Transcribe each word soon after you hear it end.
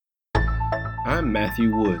I'm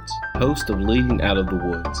Matthew Woods, host of Leading Out of the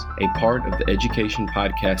Woods, a part of the Education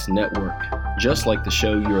Podcast Network, just like the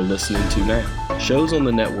show you are listening to now. Shows on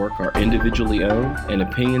the network are individually owned, and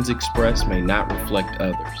opinions expressed may not reflect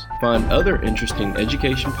others. Find other interesting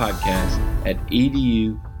education podcasts at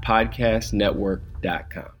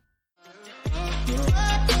edupodcastnetwork.com.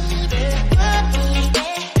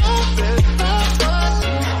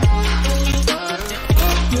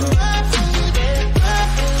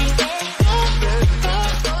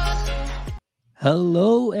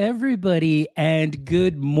 Hello, everybody, and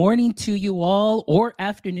good morning to you all, or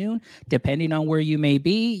afternoon, depending on where you may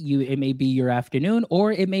be. It may be your afternoon,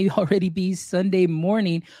 or it may already be Sunday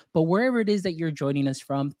morning. But wherever it is that you're joining us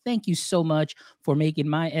from, thank you so much for making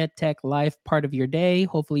my EdTech life part of your day.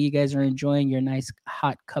 Hopefully, you guys are enjoying your nice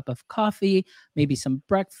hot cup of coffee, maybe some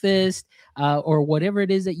breakfast, or whatever it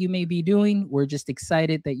is that you may be doing. We're just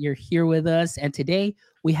excited that you're here with us, and today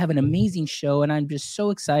we have an amazing show, and I'm just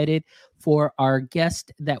so excited for our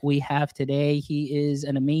guest that we have today. He is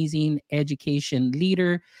an amazing education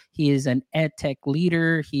leader. He is an ed tech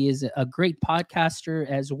leader. He is a great podcaster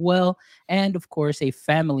as well. And of course, a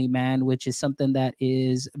family man, which is something that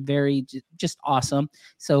is very just awesome.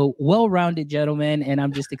 So well-rounded gentleman. And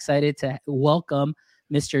I'm just excited to welcome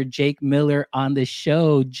Mr. Jake Miller on the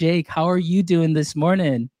show. Jake, how are you doing this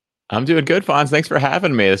morning? I'm doing good, Fonz. Thanks for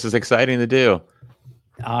having me. This is exciting to do.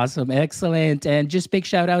 Awesome. Excellent. And just big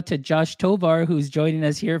shout out to Josh Tovar, who's joining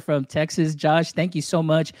us here from Texas. Josh, thank you so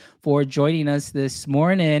much for joining us this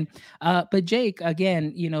morning. But Jake,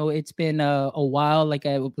 again, it's been a while. Like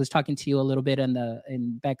I was talking to you a little bit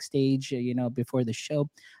in backstage, before the show.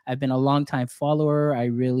 I've been a longtime follower. I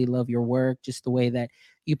really love your work, just the way that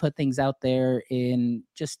you put things out there in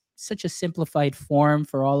just such a simplified form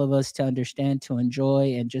for all of us to understand, to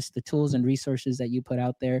enjoy, and just the tools and resources that you put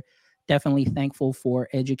out there. Definitely thankful for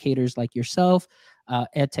educators like yourself,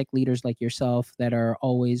 ed tech leaders like yourself that are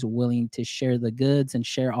always willing to share the goods and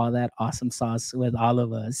share all that awesome sauce with all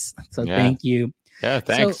of us. So Thank you. Yeah,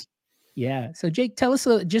 thanks. So Jake, tell us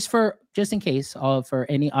just in case for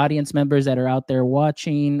any audience members that are out there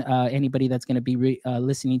watching, anybody that's going to be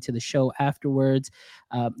listening to the show afterwards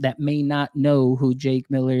that may not know who Jake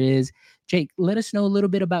Miller is. Jake, let us know a little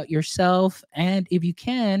bit about yourself, and if you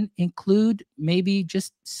can, include maybe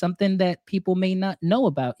just something that people may not know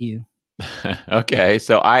about you. Okay,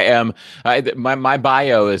 so my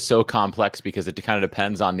bio is so complex because it kind of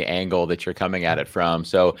depends on the angle that you're coming at it from.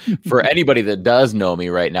 So for anybody that does know me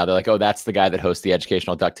right now, they're like, oh, that's the guy that hosts the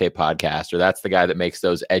Educational Duct Tape podcast, or that's the guy that makes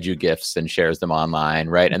those edu gifts and shares them online,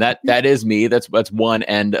 right? And that is me. That's one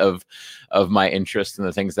end of my interest in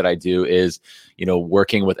the things that I do is,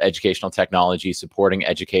 working with educational technology, supporting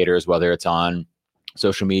educators, whether it's on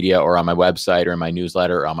social media or on my website or in my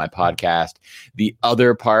newsletter or on my podcast. The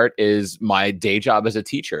other part is my day job as a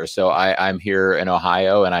teacher. So I'm here in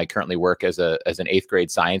Ohio, and I currently work as an 8th grade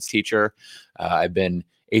science teacher. I've been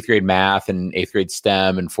 8th grade math and 8th grade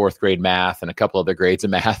STEM and 4th grade math and a couple other grades of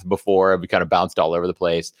math before. I've kind of bounced all over the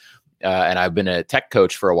place. And I've been a tech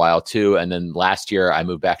coach for a while too. And then last year I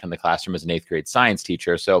moved back in the classroom as an 8th grade science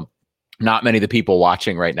teacher. So not many of the people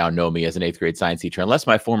watching right now know me as an 8th grade science teacher, unless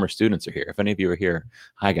my former students are here. If any of you are here,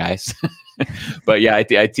 hi guys. But yeah, I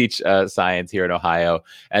teach science here in Ohio.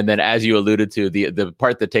 And then as you alluded to, the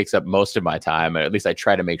part that takes up most of my time, or at least I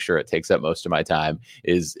try to make sure it takes up most of my time,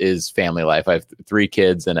 is family life. I have 3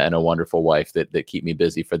 kids and a wonderful wife that keep me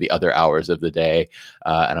busy for the other hours of the day.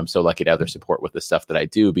 And I'm so lucky to have their support with the stuff that I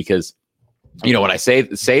do, because when I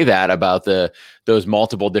say that about those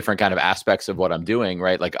multiple different kind of aspects of what I'm doing,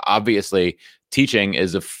 right? Like obviously teaching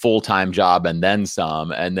is a full-time job and then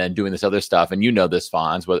some, and then doing this other stuff. And this,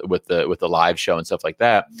 Fonz, with the live show and stuff like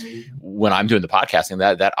that. When I'm doing the podcasting,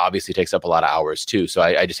 that obviously takes up a lot of hours too. So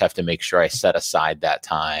I just have to make sure I set aside that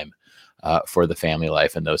time for the family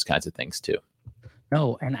life and those kinds of things too.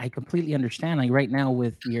 No, and I completely understand. Like right now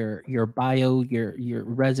with your bio, your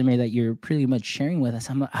resume that you're pretty much sharing with us,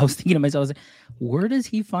 I was thinking to myself, I was like, where does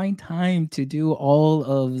he find time to do all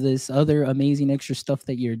of this other amazing extra stuff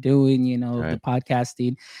that you're doing? Right. The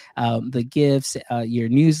podcasting, the gifts, your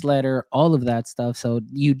newsletter, all of that stuff. So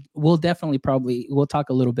we'll talk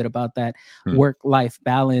a little bit about that work-life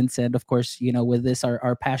balance, and of course, with this,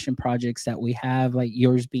 our passion projects that we have, like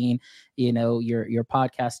yours being, your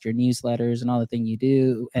podcast, your newsletters, and all the things you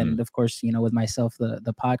do, and of course, with myself,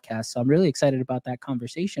 the podcast. So I'm really excited about that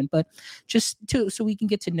conversation. But just so we can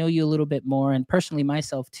get to know you a little bit more, and personally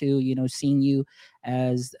myself too, seeing you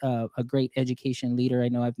as a great education leader. I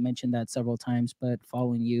know I've mentioned that several times, but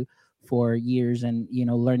following you for years, and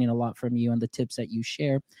learning a lot from you and the tips that you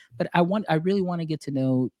share. But I really want to get to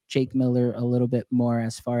know Jake Miller a little bit more,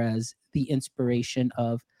 as far as the inspiration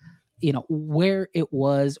of where it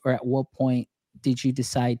was, or at what point did you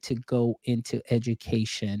decide to go into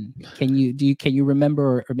education? Can you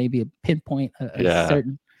remember, or maybe pinpoint a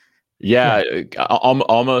certain? Yeah,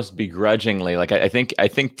 almost begrudgingly. Like I think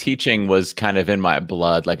teaching was kind of in my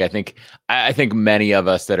blood. Like I think many of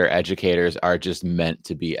us that are educators are just meant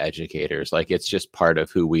to be educators. Like it's just part of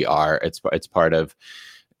who we are. It's part of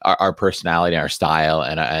our personality, our style,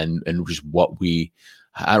 and just what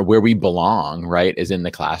where we belong, right, is in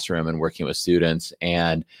the classroom and working with students.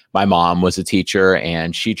 And my mom was a teacher,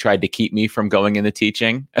 and she tried to keep me from going into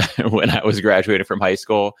teaching when I was graduating from high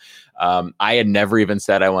school. I had never even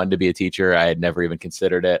said I wanted to be a teacher. I had never even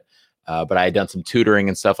considered it. But I had done some tutoring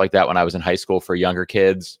and stuff like that when I was in high school for younger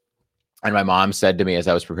kids. And my mom said to me as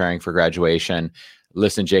I was preparing for graduation,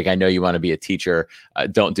 "Listen, Jake, I know you want to be a teacher.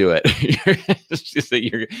 Don't do it. It's just that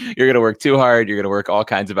you're going to work too hard. You're going to work all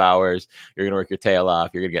kinds of hours. You're going to work your tail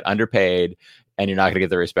off. You're going to get underpaid, and you're not going to get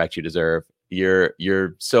the respect you deserve.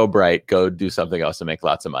 You're so bright. Go do something else to make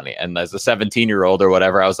lots of money." And as a 17-year-old or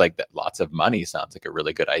whatever, I was like, lots of money sounds like a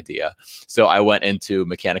really good idea. So I went into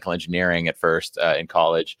mechanical engineering at first in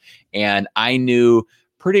college, and I knew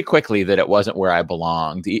pretty quickly that it wasn't where I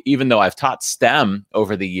belonged, even though I've taught STEM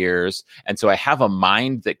over the years. And so I have a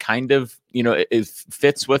mind that kind of, it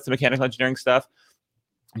fits with the mechanical engineering stuff.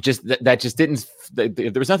 Just that just didn't,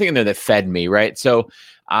 there was nothing in there that fed me. Right. So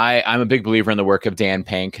I'm a big believer in the work of Dan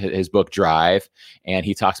Pink, his book Drive. And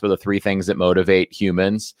he talks about the three things that motivate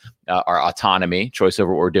humans are autonomy, choice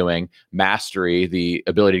over what we're doing, mastery, the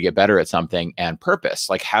ability to get better at something, and purpose,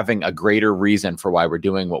 like having a greater reason for why we're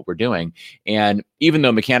doing what we're doing. And even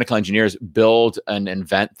though mechanical engineers build and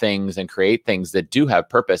invent things and create things that do have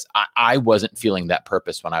purpose, I wasn't feeling that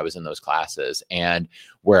purpose when I was in those classes. And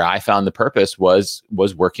where I found the purpose was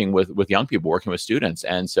working with young people, working with students.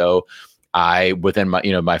 And so I, within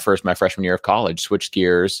my freshman year of college, switched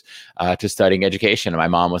gears to studying education. And my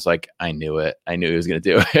mom was like, I knew he was going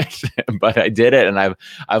to do it, but I did it. And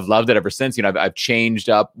I've loved it ever since. I've changed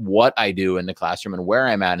up what I do in the classroom and where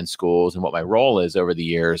I'm at in schools and what my role is over the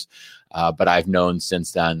years. But I've known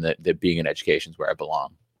since then that being in education is where I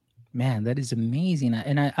belong. Man, that is amazing.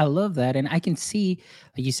 And I love that. And I can see,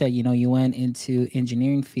 like you said, you went into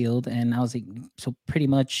engineering field, and I was like, so pretty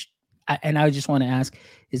much, and I just want to ask,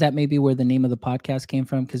 is that maybe where the name of the podcast came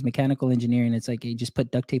from? Because mechanical engineering, it's like, you just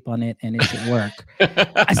put duct tape on it and it should work.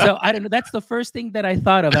 So I don't know. That's the first thing that I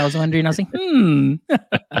thought of. I was wondering, I was like,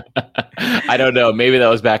 I don't know. Maybe that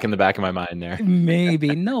was back in the back of my mind there.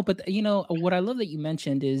 Maybe. No, but what I love that you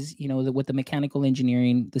mentioned is, with the mechanical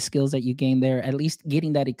engineering, the skills that you gain there, at least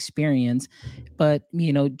getting that experience. But,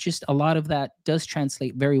 just a lot of that does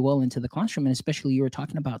translate very well into the classroom. And especially you were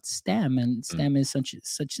talking about STEM, and STEM is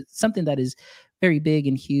such something that is very big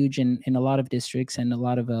and huge in a lot of districts, and a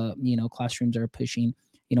lot of classrooms are pushing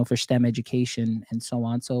for STEM education and so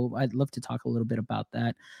on. So I'd love to talk a little bit about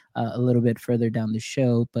that a little bit further down the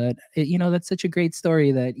show. But that's such a great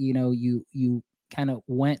story that you kind of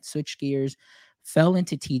switched gears, fell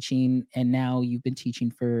into teaching, and now you've been teaching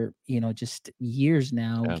for just years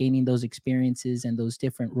now, gaining those experiences and those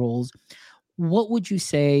different roles. What would you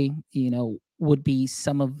say would be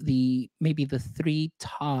some of maybe the three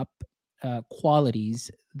top qualities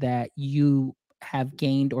that you have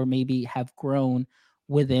gained, or maybe have grown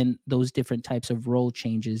within those different types of role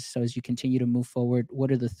changes? So as you continue to move forward,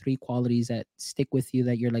 what are the three qualities that stick with you,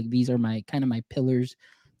 that you're like, these are my pillars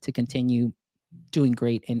to continue doing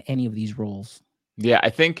great in any of these roles? Yeah,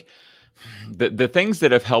 I think the things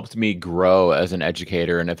that have helped me grow as an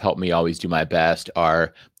educator and have helped me always do my best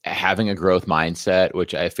are having a growth mindset,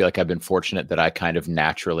 which I feel like I've been fortunate that I kind of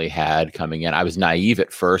naturally had coming in. I was naive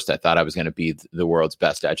at first. I thought I was going to be the world's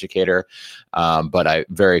best educator, but I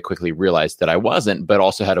very quickly realized that I wasn't, but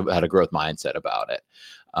also had a growth mindset about it.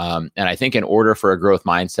 And I think in order for a growth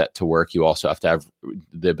mindset to work, you also have to have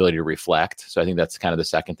the ability to reflect. So I think that's kind of the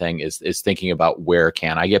second thing is thinking about, where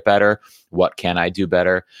can I get better? What can I do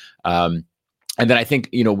better? And then I think,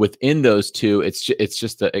 within those two,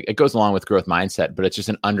 it goes along with growth mindset, but it's just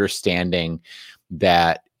an understanding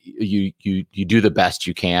that you do the best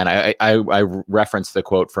you can. I reference the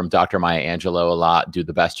quote from Dr. Maya Angelou a lot: do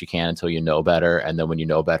the best you can until you know better. And then when you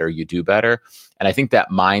know better, you do better. And I think that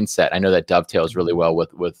mindset, I know that dovetails really well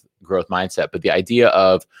with growth mindset, but the idea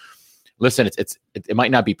of, listen, it might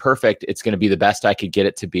not be perfect. It's going to be the best I could get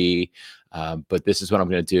it to be. But this is what I'm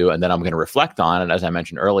going to do. And then I'm going to reflect on it, as I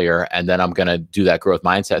mentioned earlier. And then I'm going to do that growth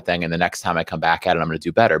mindset thing. And the next time I come back at it, I'm going to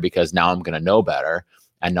do better, because now I'm going to know better.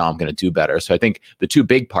 and now I'm going to do better. So I think the two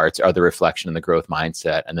big parts are the reflection and the growth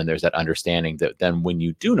mindset. And then there's that understanding that then when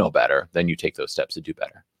you do know better, then you take those steps to do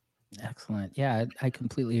better. Excellent. Yeah, I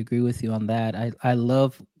completely agree with you on that. I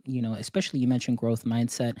love, especially you mentioned growth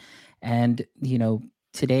mindset, and,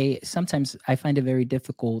 today sometimes I find it very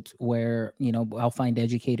difficult where, I'll find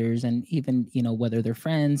educators, and even, whether they're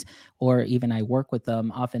friends or even I work with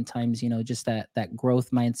them, oftentimes, just that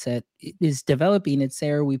growth mindset is developing. It's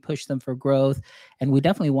there. We push them for growth, and we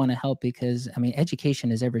definitely want to help because, I mean,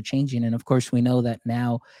 education is ever changing. And of course, we know that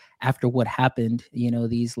now, after what happened,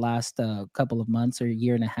 these last couple of months or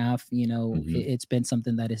year and a half, it's been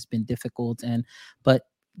something that has been difficult. But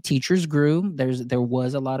teachers grew. There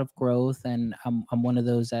was a lot of growth, and I'm one of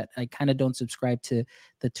those that I kind of don't subscribe to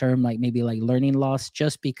the term like maybe like learning loss,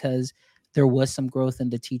 just because there was some growth in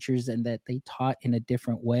the teachers and that they taught in a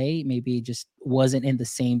different way. Maybe it just wasn't in the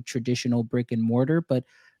same traditional brick and mortar, but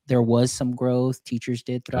there was some growth. Teachers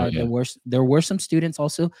did thrive. yeah. There were some students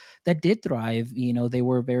also that did thrive. They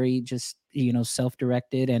were very just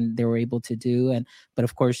self-directed, and they were able to do. But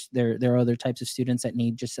of course, there are other types of students that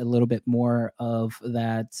need just a little bit more of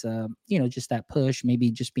that. Just that push, maybe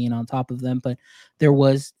just being on top of them. But there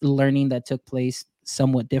was learning that took place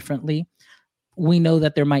somewhat differently. We know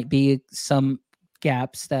that there might be some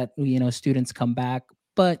gaps that students come back,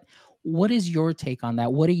 but what is your take on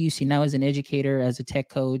that? What do you see now as an educator, as a tech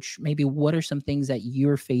coach? Maybe what are some things that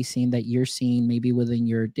you're facing, that you're seeing maybe within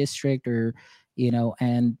your district, or,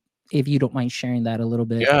 and if you don't mind sharing that a little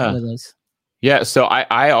bit with us. Yeah. So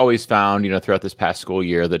I always found, throughout this past school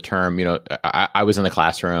year, the term, I was in the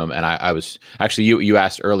classroom, and I was actually, you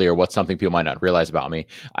asked earlier, what's something people might not realize about me.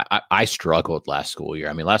 I struggled last school year.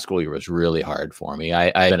 I mean, last school year was really hard for me.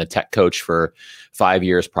 I've been a tech coach for 5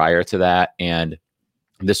 years prior to that. And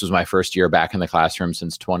this was my first year back in the classroom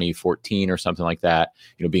since 2014 or something like that,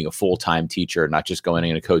 being a full-time teacher, not just going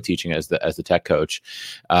in and co-teaching as the tech coach.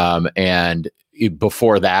 And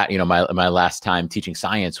before that, my last time teaching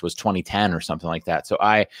science was 2010 or something like that. So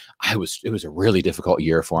it was a really difficult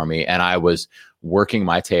year for me, and I was working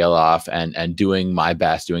my tail off and doing my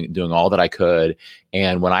best, doing all that I could.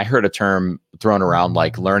 And when I heard a term thrown around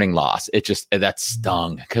like learning loss, that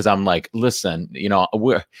stung, because I'm like, listen,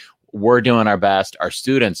 we're doing our best. Our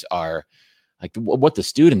students are like, what the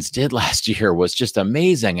students did last year was just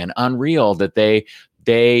amazing and unreal, that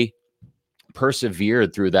they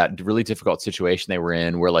persevered through that really difficult situation they were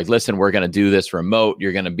in. We're like, listen, we're going to do this remote.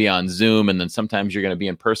 You're going to be on Zoom, and then sometimes you're going to be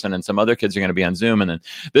in person, and some other kids are going to be on Zoom, and then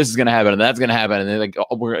this is going to happen, and that's going to happen. And they're like,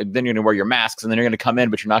 then you're going to wear your masks, and then you're going to come in,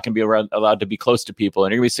 but you're not going to be allowed to be close to people,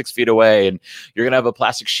 and you're going to be 6 feet away, and you're going to have a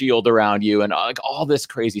plastic shield around you, and like all this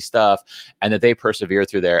crazy stuff. And that they persevere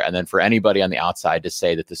through there. And then for anybody on the outside to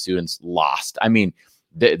say that the students lost, I mean,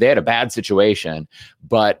 they had a bad situation,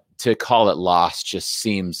 but to call it lost just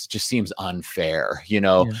seems unfair. You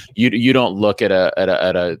don't look at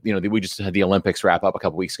a we just had the Olympics wrap up a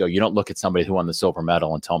couple weeks ago. You don't look at somebody who won the silver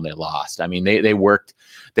medal and tell them they lost. I mean, they worked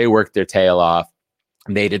their tail off.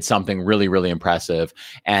 They did something really, really impressive.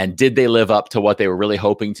 And did they live up to what they were really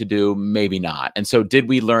hoping to do? Maybe not. And so did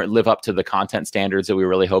we live up to the content standards that we were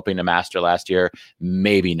really hoping to master last year?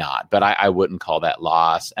 Maybe not. But I wouldn't call that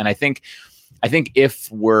loss. And I think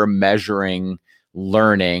if we're measuring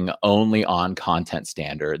learning only on content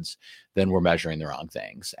standards, then we're measuring the wrong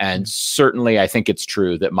things. And certainly I think it's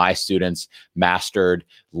true that my students mastered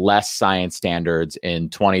less science standards in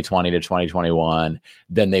 2020 to 2021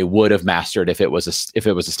 than they would have mastered if it was a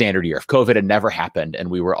standard year. If COVID had never happened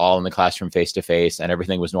and we were all in the classroom face to face and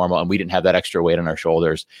everything was normal and we didn't have that extra weight on our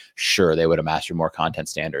shoulders, sure, they would have mastered more content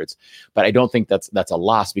standards. But I don't think that's a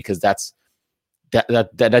loss, because that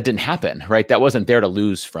didn't happen, right? That wasn't there to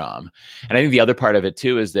lose from. And I think the other part of it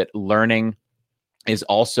too is that learning is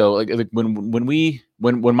also like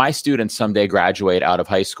when my students someday graduate out of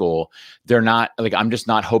high school, they're not like, I'm just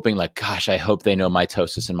not hoping like, gosh, I hope they know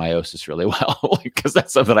mitosis and meiosis really well, because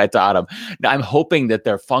that's something I taught them. Now, I'm hoping that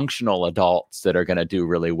they're functional adults that are going to do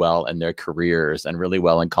really well in their careers and really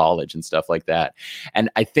well in college and stuff like that. And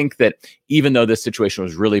I think that even though this situation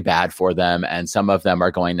was really bad for them, and some of them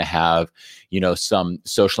are going to have, some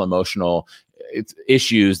social emotional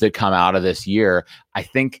issues that come out of this year, I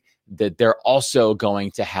think that they're also going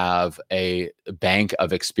to have a bank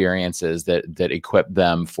of experiences that equip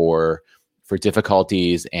them for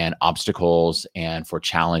difficulties and obstacles and for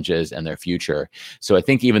challenges in their future. So I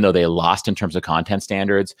think even though they lost in terms of content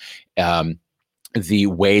standards, the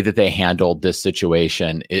way that they handled this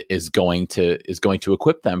situation is going to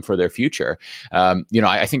equip them for their future.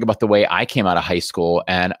 I think about the way I came out of high school,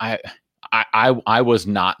 and I was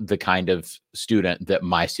not the kind of student that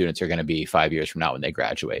my students are going to be 5 years from now when they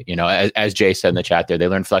graduate. You know, as Jay said in the chat there, they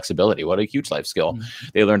learned flexibility. What a huge life skill. Mm-hmm.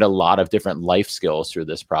 They learned a lot of different life skills through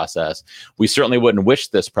this process. We certainly wouldn't wish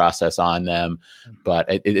this process on them, but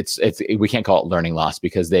it's we can't call it learning loss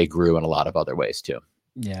because they grew in a lot of other ways too.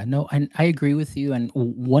 Yeah, no, and I agree with you. And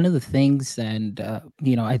one of the things, and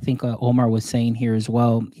I think Omar was saying here as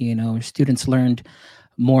well, students learned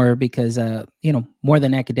more because more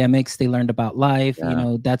than academics, they learned about life.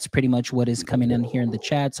 Yeah. That's pretty much what is coming in here in the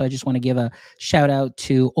chat. So I just want to give a shout out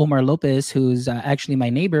to Omar Lopez, who's actually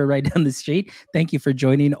my neighbor right down the street. Thank you for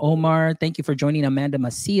joining, Omar. Thank you for joining Amanda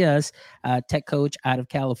Macias, tech coach out of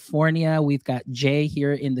California. We've got Jay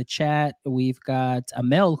here in the chat. We've got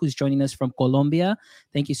Amel, who's joining us from Colombia.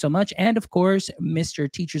 Thank you so much. And of course,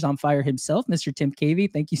 Mr. Teachers on Fire himself, Mr. Tim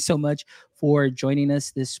Cavey. Thank you so much for joining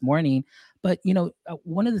us this morning. But,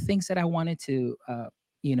 one of the things that I wanted to,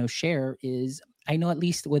 share is I know at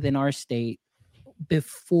least within our state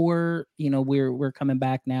before, we're coming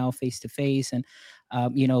back now face to face and,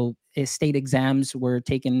 state exams were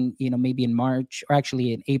taken, maybe in March or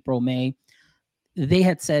actually in April, May. They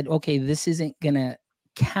had said, OK, this isn't going to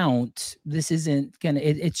count. This isn't going to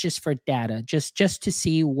it's just for data, just to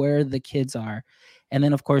see where the kids are. And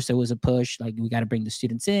then, of course, there was a push, like we got to bring the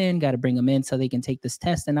students in, got to bring them in so they can take this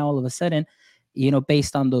test. And now all of a sudden,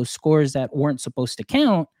 based on those scores that weren't supposed to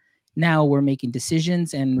count, now we're making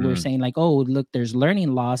decisions and we're saying like, oh, look, there's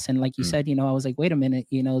learning loss. And like you said, I was like, wait a minute,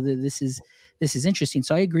 this is interesting.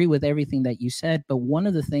 So I agree with everything that you said. But one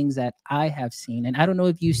of the things that I have seen, and I don't know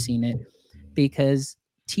if you've seen it, because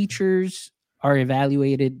teachers are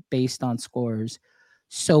evaluated based on scores.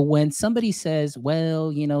 So when somebody says,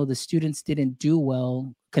 well, the students didn't do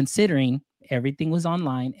well, considering everything was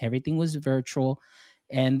online, everything was virtual,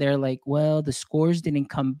 and they're like, well, the scores didn't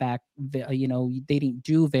come back, they didn't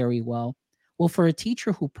do very well. Well, for a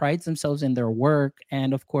teacher who prides themselves in their work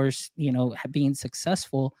and, of course, being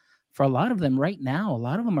successful, for a lot of them right now, a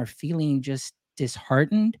lot of them are feeling just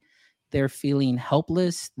disheartened. They're feeling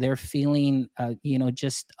helpless. They're feeling,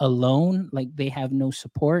 just alone, like they have no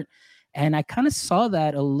support. And I kind of saw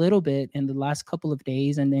that a little bit in the last couple of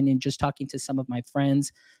days. And then in just talking to some of my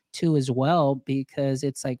friends too, as well, because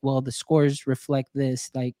it's like, well, the scores reflect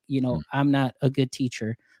this, like, I'm not a good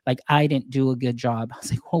teacher. Like I didn't do a good job. I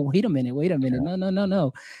was like, well, wait a minute. Yeah.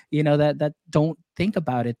 No. That don't think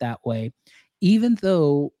about it that way. Even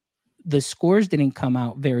though the scores didn't come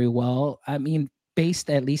out very well. I mean, based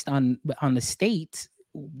at least on the state,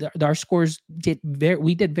 our scores did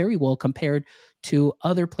very well compared to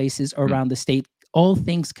other places around the state, all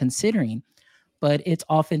things considering. But it's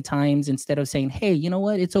oftentimes, instead of saying, hey, you know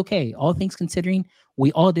what, it's okay, all things considering,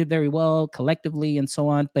 we all did very well collectively and so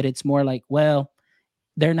on. But it's more like, well,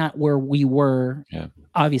 they're not where we were. Yeah.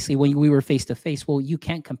 Obviously, when we were face to face, well, you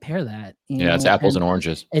can't compare that. It's apples and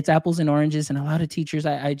oranges. It's apples and oranges. And a lot of teachers,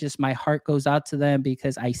 I just, my heart goes out to them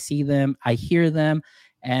because I see them, I hear them.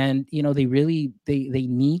 And, they really, they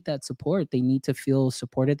need that support. They need to feel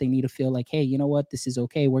supported. They need to feel like, hey, you know what, this is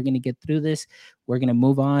okay. We're going to get through this. We're going to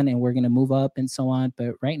move on and we're going to move up and so on.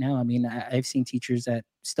 But right now, I mean, I've seen teachers that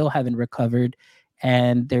still haven't recovered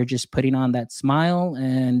and they're just putting on that smile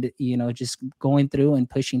and, just going through and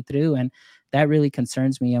pushing through. And that really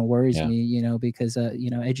concerns me and worries me, because,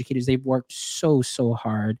 educators, they've worked so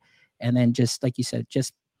hard. And then just like you said,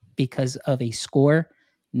 just because of a score,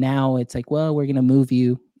 now it's like, well, we're going to move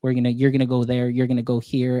you. You're going to go there. You're going to go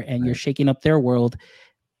here. And you're shaking up their world.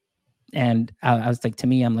 And I was like, to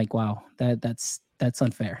me, I'm like, wow, that's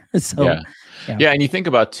unfair. So, yeah. And you think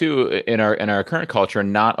about too, in our current culture,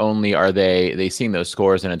 not only are they seeing those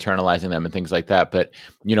scores and internalizing them and things like that, but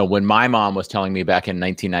when my mom was telling me back in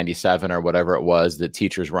 1997 or whatever it was that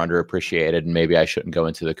teachers were underappreciated and maybe I shouldn't go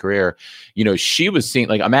into the career, she was seeing,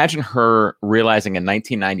 like, imagine her realizing in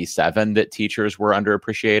 1997 that teachers were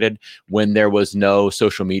underappreciated when there was no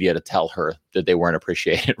social media to tell her that they weren't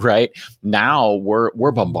appreciated. Right now,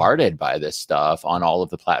 we're bombarded by this stuff on all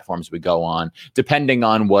of the platforms we go on, depending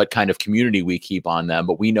on what kind of community we keep on them,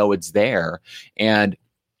 but we know it's there. And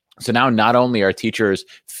so now not only are teachers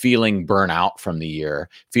feeling burnout from the year,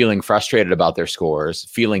 feeling frustrated about their scores,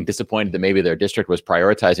 feeling disappointed that maybe their district was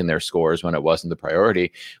prioritizing their scores when it wasn't the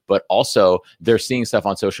priority, but also they're seeing stuff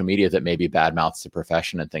on social media that maybe badmouths the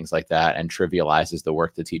profession and things like that and trivializes the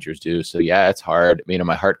work that teachers do. So yeah, it's hard.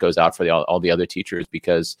 My heart goes out for all the other teachers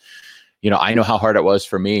because I know how hard it was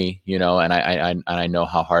for me, and I know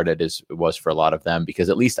how hard it was for a lot of them, because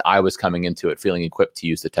at least I was coming into it feeling equipped to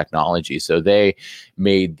use the technology. So they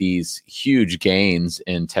made these huge gains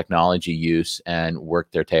in technology use and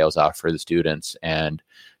worked their tails off for the students. And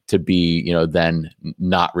to be, then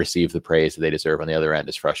not receive the praise that they deserve on the other end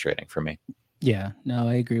is frustrating for me. Yeah, no,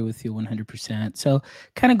 I agree with you 100%. So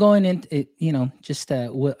kind of going into, just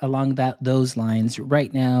along those lines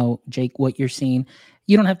right now, Jake, what you're seeing,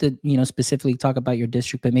 you don't have to, specifically talk about your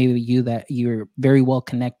district, but maybe that you're very well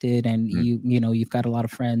connected and you've got a lot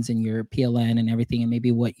of friends in your PLN and everything, and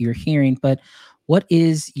maybe what you're hearing, but what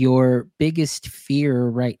is your biggest fear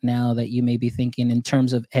right now that you may be thinking in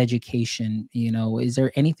terms of education? Is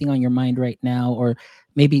there anything on your mind right now, or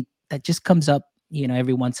maybe that just comes up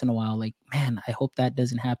every once in a while, like, man, I hope that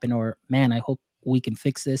doesn't happen, or man, I hope we can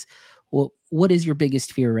fix this. Well, what is your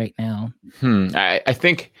biggest fear right now? I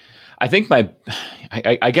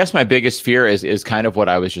guess my biggest fear is kind of what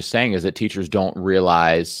I was just saying, is that teachers don't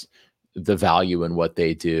realize the value in what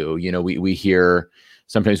they do.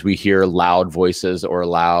 Sometimes we hear loud voices or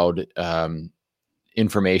loud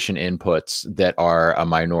information inputs that are a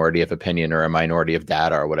minority of opinion or a minority of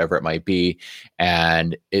data or whatever it might be.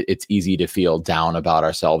 And it's easy to feel down about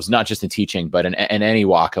ourselves, not just in teaching, but in any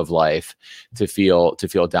walk of life, to feel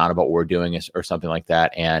down about what we're doing or something like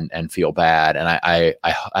that, and feel bad. And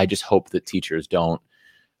I just hope that teachers don't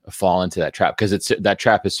fall into that trap, because that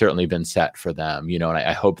trap has certainly been set for them, and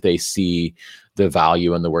I hope they see the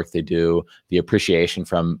value in the work they do, the appreciation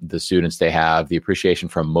from the students they have, the appreciation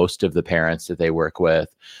from most of the parents that they work with,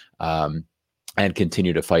 and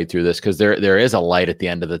continue to fight through this, because there is a light at the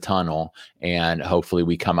end of the tunnel, and hopefully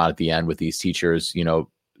we come out at the end with these teachers,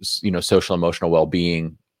 social emotional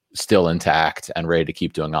well-being still intact and ready to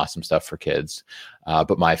keep doing awesome stuff for kids.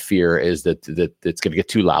 But my fear is that it's going to get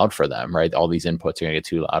too loud for them, right? All these inputs are going to get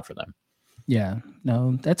too loud for them. Yeah,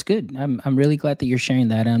 no, that's good. I'm really glad that you're sharing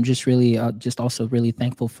that. I'm just really, also really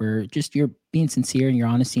thankful for just your being sincere and your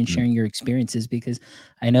honesty and sharing your experiences, because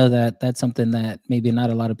I know that that's something that maybe not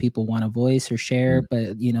a lot of people want to voice or share,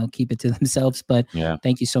 but keep it to themselves. But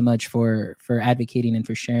thank you so much for advocating and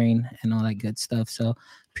for sharing and all that good stuff. So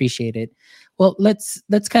appreciate it. Well, let's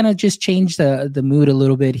kind of just change the mood a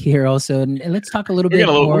little bit here also, and let's talk a little bit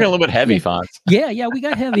more. We're a little bit heavy, Fonz. Yeah, we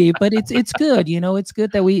got heavy, but it's good. It's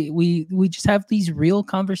good that we just have these real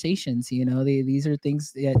conversations. These are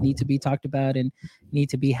things that need to be talked about and need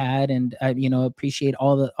to be had. And I, appreciate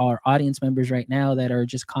all our audience members right now that are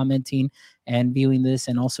just commenting and viewing this,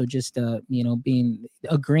 and also just being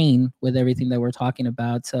agreeing with everything that we're talking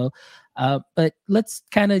about. So but let's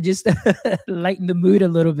kind of just lighten the mood a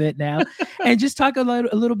little bit now and just talk a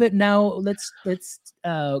little bit now. Let's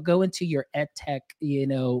go into your ed tech,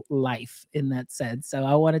 life in that sense. So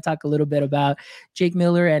I want to talk a little bit about Jake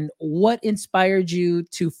Miller and what inspired you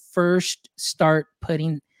to first start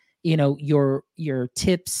putting your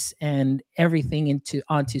tips and everything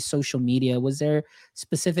onto social media. Was there a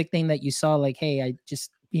specific thing that you saw, like, hey,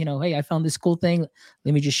 I found this cool thing,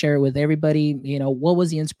 let me just share it with everybody? What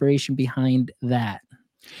was the inspiration behind that?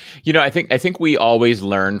 I think we always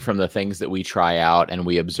learn from the things that we try out and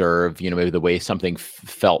we observe, maybe the way something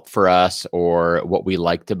felt for us or what we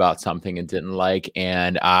liked about something and didn't like.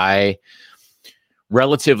 And I,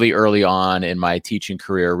 relatively early on in my teaching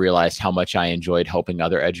career, realized how much I enjoyed helping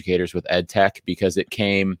other educators with ed tech, because it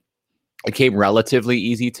came relatively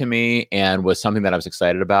easy to me and was something that I was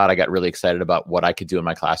excited about. I got really excited about what I could do in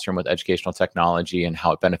my classroom with educational technology and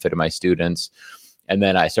how it benefited my students. And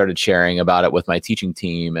then I started sharing about it with my teaching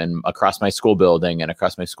team and across my school building and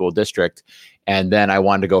across my school district. And then I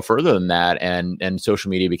wanted to go further than that. And social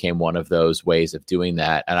media became one of those ways of doing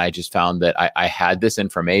that. And I just found that I had this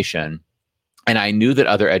information, and I knew that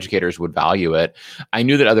other educators would value it. I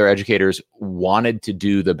knew that other educators wanted to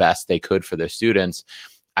do the best they could for their students.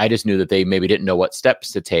 I just knew that they maybe didn't know what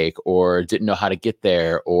steps to take, or didn't know how to get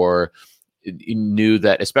there, or knew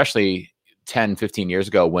that, especially 10, 15 years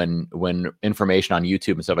ago, when information on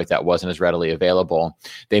YouTube and stuff like that wasn't as readily available,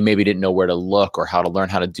 they maybe didn't know where to look or how to learn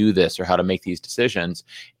how to do this or how to make these decisions.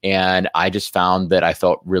 And I just found that I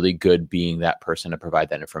felt really good being that person to provide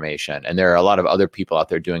that information. And there are a lot of other people out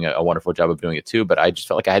there doing a wonderful job of doing it too, but I just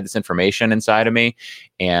felt like I had this information inside of me,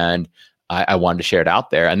 and I wanted to share it out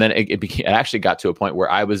there. And then it actually got to a point where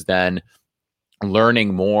I was then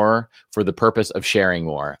learning more for the purpose of sharing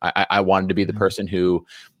more. I wanted to be the person who,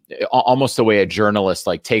 almost the way a journalist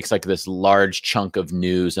takes this large chunk of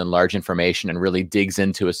news and large information and really digs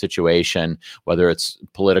into a situation, whether it's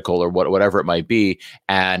political or whatever it might be,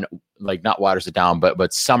 and not waters it down,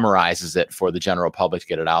 but summarizes it for the general public to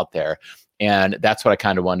get it out there. And that's what I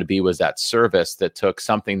kind of wanted to be, was that service that took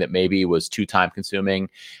something that maybe was too time consuming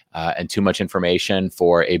and too much information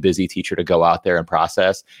for a busy teacher to go out there and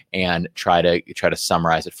process, and try to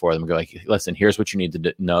summarize it for them. Go like, listen, here's what you need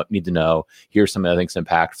to know. Here's some of the things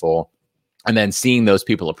impactful. And then seeing those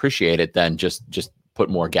people appreciate it, then just put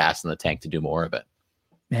more gas in the tank to do more of it.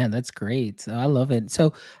 Man, that's great. So I love it.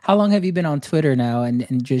 So how long have you been on Twitter now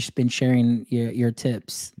and just been sharing your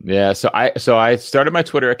tips? Yeah. So I started my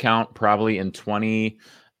Twitter account probably in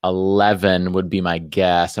 2011 would be my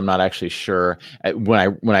guess. I'm not actually sure.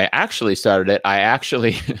 When I actually started it,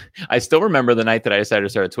 I still remember the night that I decided to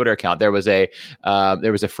start a Twitter account. There was a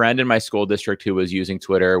friend in my school district who was using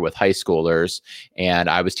Twitter with high schoolers, and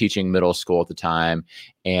I was teaching middle school at the time.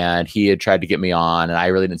 And he had tried to get me on, and I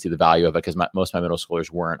really didn't see the value of it because most of my middle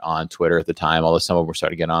schoolers weren't on Twitter at the time, although some of them were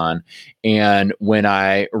starting to get on. And when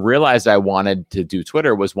I realized I wanted to do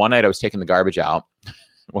Twitter was one night I was taking the garbage out.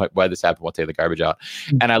 Why this happened, we'll take the garbage out.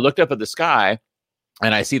 And I looked up at the sky,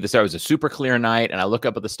 and I see the stars. It was a super clear night, and I look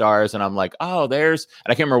up at the stars, and I'm like, oh, and I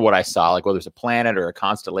can't remember what I saw, like whether it's a planet or a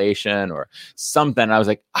constellation or something. And I was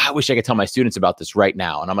like, I wish I could tell my students about this right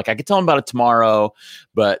now. And I'm like, I could tell them about it tomorrow,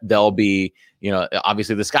 but they'll be,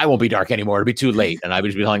 obviously the sky won't be dark anymore. It'll be too late. And I would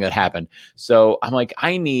just be telling that happened. So I'm like,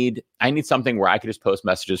 I need something where I could just post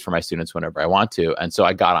messages for my students whenever I want to. And so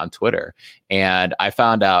I got on Twitter, and I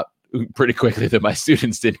found out pretty quickly that my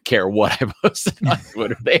students didn't care what I posted on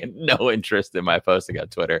Twitter. They had no interest in my posting on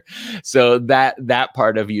Twitter. So that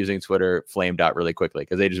part of using Twitter flamed out really quickly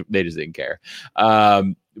because they just didn't care.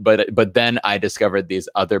 But then I discovered these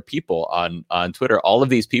other people on Twitter, all of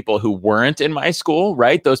these people who weren't in my school,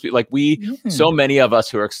 right? Those people, so many of us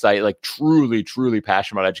who are excited, like truly, truly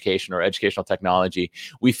passionate about education or educational technology,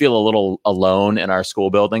 we feel a little alone in our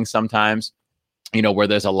school buildings sometimes. Where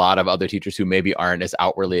there's a lot of other teachers who maybe aren't as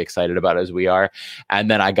outwardly excited about it as we are.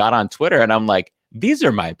 And then I got on Twitter, and I'm like, these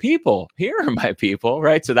are my people. Here are my people,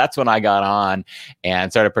 right? So that's when I got on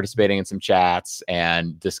and started participating in some chats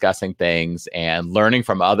and discussing things and learning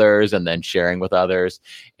from others and then sharing with others.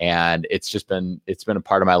 And it's been a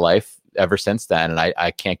part of my life ever since then. And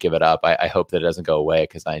I can't give it up. I hope that it doesn't go away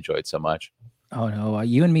because I enjoy it so much. Oh no,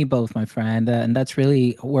 you and me both, my friend. And that's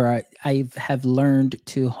really where I have learned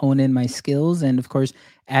to hone in my skills and, of course,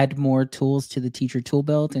 add more tools to the teacher tool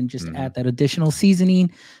belt and just add that additional seasoning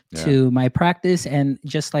to my practice. And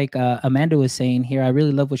just like Amanda was saying here, I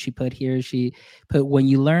really love what she put here. She put, when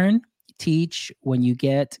you learn, teach, when you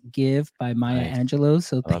get, give, by Maya Angelou.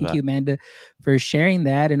 So thank you, Amanda, for sharing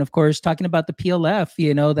that. And of course, talking about the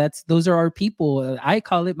PLF, those are our people. I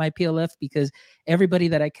call it my PLF because everybody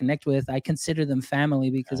that I connect with, I consider them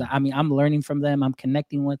family because I'm learning from them. I'm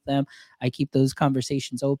connecting with them. I keep those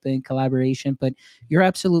conversations open, collaboration, but you're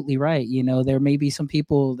absolutely right. There may be some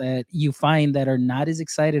people that you find that are not as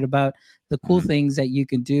excited about the cool things that you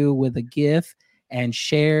can do with a GIF and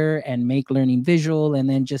share and make learning visual, and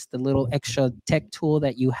then just the little extra tech tool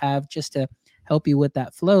that you have just to help you with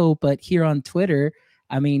that flow. But here on Twitter,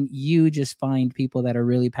 you just find people that are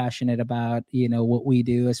really passionate about, what we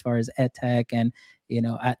do as far as ed tech. And,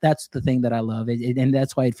 that's the thing that I love. And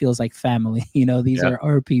that's why it feels like family. These are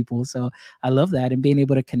our people. So I love that. And being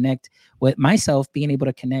able to connect with myself, being able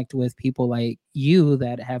to connect with people like you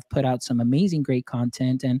that have put out some amazing, great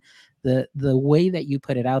content, and the way that you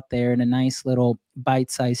put it out there in a nice little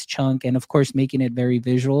bite-sized chunk, and of course making it very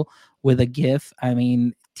visual with a GIF.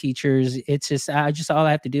 Teachers, it's just all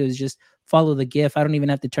I have to do is just follow the GIF. I don't even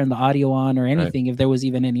have to turn the audio on or anything, if there was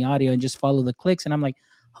even any audio, and just follow the clicks. And I'm like,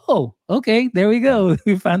 oh, okay, there we go.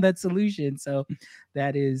 We found that solution. So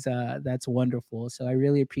that's wonderful. So I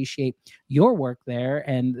really appreciate your work there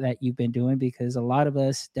and that you've been doing, because a lot of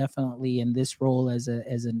us definitely in this role as a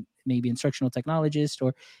maybe instructional technologist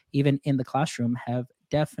or even in the classroom have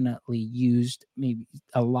definitely used maybe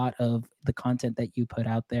a lot of the content that you put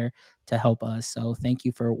out there to help us. So thank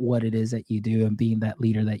you for what it is that you do and being that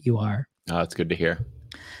leader that you are. Oh, it's good to hear.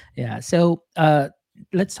 Yeah. So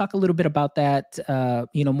let's talk a little bit about that,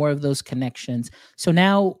 more of those connections. So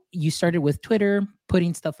now you started with Twitter,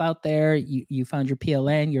 putting stuff out there. You found your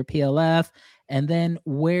PLN, your PLF, and then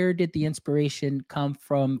where did the inspiration come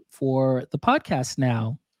from for the podcast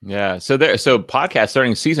now? Yeah. So podcast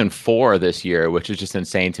starting season 4 this year, which is just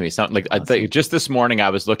insane to me. Something like awesome. I think just this morning I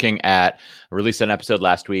was looking at released an episode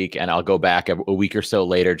last week, and I'll go back a week or so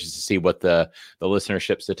later just to see what the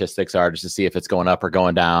listenership statistics are, just to see if it's going up or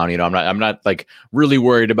going down. I'm not like really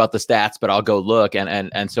worried about the stats, but I'll go look.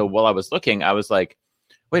 And so while I was looking, I was like,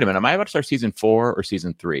 wait a minute, am I about to start season 4 or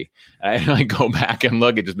season 3? And I go back and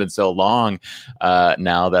look. It's just been so long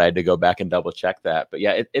now that I had to go back and double check that. But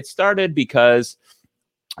yeah, it started because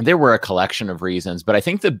there were a collection of reasons, but I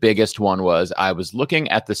think the biggest one was I was looking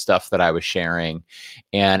at the stuff that I was sharing,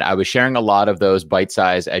 and I was sharing a lot of those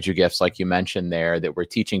bite-sized EduGIFs, like you mentioned there, that were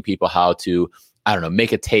teaching people how to,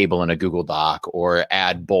 make a table in a Google Doc or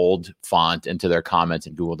add bold font into their comments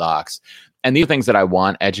in Google Docs. And these are things that I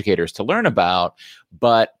want educators to learn about,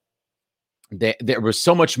 but there was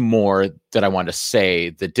so much more that I wanted to say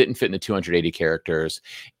that didn't fit in the 280 characters.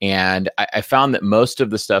 And I found that most of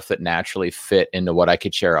the stuff that naturally fit into what I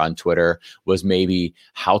could share on Twitter was maybe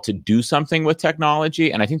how to do something with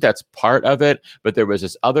technology. And I think that's part of it. But there was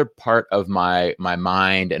this other part of my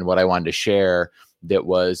mind and what I wanted to share that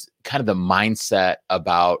was kind of the mindset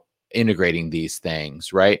about integrating these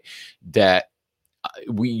things, right? That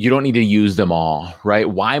you don't need to use them all, right?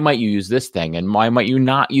 Why might you use this thing? And why might you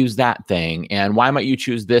not use that thing? And why might you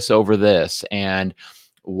choose this over this? And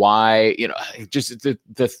why, just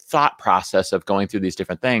the thought process of going through these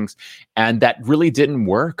different things. And that really didn't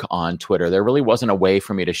work on Twitter. There really wasn't a way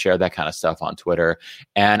for me to share that kind of stuff on Twitter.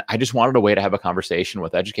 And I just wanted a way to have a conversation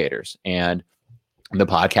with educators. And the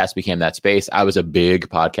podcast became that space. I was a big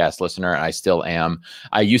podcast listener, and I still am.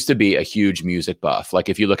 I used to be a huge music buff. Like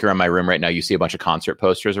if you look around my room right now, you see a bunch of concert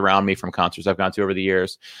posters around me from concerts I've gone to over the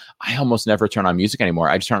years. I almost never turn on music anymore.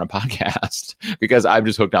 I just turn on a podcast because I'm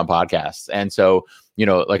just hooked on podcasts. And so,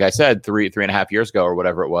 like I said, 3.5 years ago or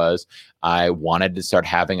whatever it was, I wanted to start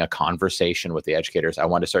having a conversation with the educators. I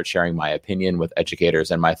wanted to start sharing my opinion with educators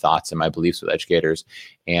and my thoughts and my beliefs with educators.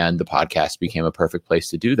 And the podcast became a perfect place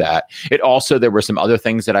to do that. There were some other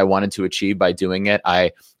things that I wanted to achieve by doing it.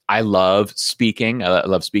 I love speaking. I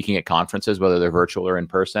love speaking at conferences, whether they're virtual or in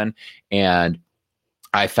person. And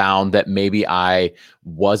I found that maybe I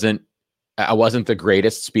wasn't the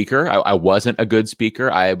greatest speaker. I wasn't a good speaker.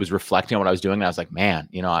 I was reflecting on what I was doing, and I was like, man,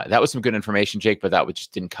 that was some good information, Jake, but that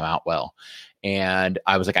just didn't come out well. And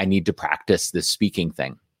I was like, I need to practice this speaking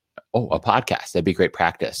thing. Oh, a podcast. That'd be great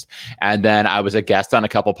practice. And then I was a guest on a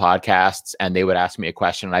couple podcasts, and they would ask me a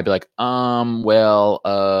question, and I'd be like, and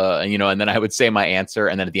then I would say my answer.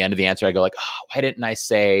 And then at the end of the answer, I go like, oh, why didn't I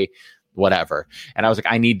say whatever? And I was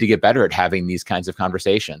like, I need to get better at having these kinds of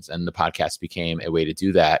conversations. And the podcast became a way to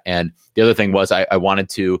do that. And the other thing was I wanted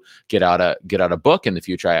to get out a book in the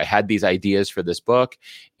future. I had these ideas for this book,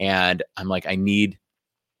 and I'm like, I need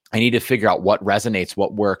to figure out what resonates,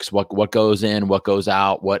 what works, what goes in, what goes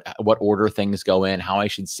out, what order things go in, how I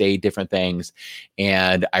should say different things.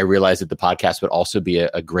 And I realized that the podcast would also be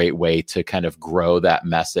a great way to kind of grow that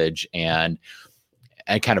message and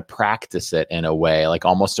kind of practice it in a way, like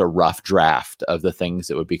almost a rough draft of the things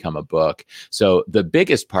that would become a book. So the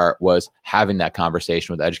biggest part was having that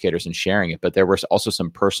conversation with educators and sharing it. But there were also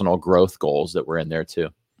some personal growth goals that were in there too.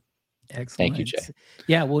 Excellent. Thank you, Jay.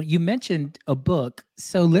 Yeah, well, you mentioned a book.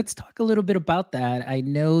 So let's talk a little bit about that. I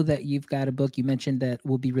know that you've got a book you mentioned that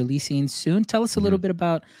will be releasing soon. Tell us a little bit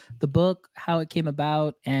about the book, how it came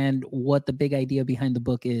about, and what the big idea behind the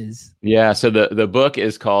book is. Yeah, so the book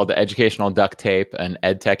is called The Educational Duct Tape, an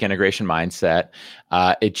EdTech Integration Mindset.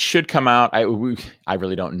 It should come out. I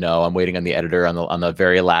really don't know. I'm waiting on the editor on the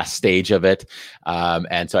very last stage of it.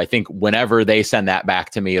 And so I think whenever they send that back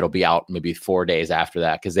to me, it'll be out maybe 4 days after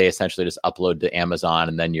that, because they essentially just upload to Amazon,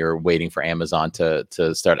 and then you're waiting for Amazon to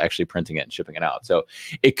start actually printing it and shipping it out. So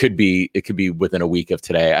it could be within a week of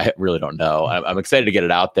today. I really don't know. I'm excited to get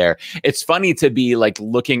it out there. It's funny to be like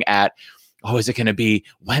looking at, oh, is it going to be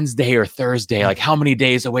Wednesday or Thursday? Like how many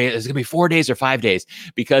days away? Is it going to be 4 days or 5 days?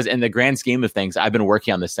 Because in the grand scheme of things, I've been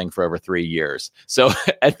working on this thing for over 3 years. So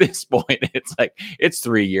at this point, it's like, it's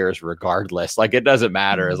 3 years regardless. Like it doesn't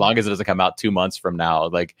matter as long as it doesn't come out 2 months from now.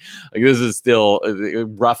 Like this is still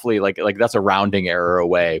roughly like that's a rounding error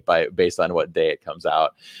away based on what day it comes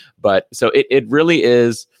out. But so it really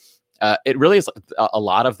is. It really is a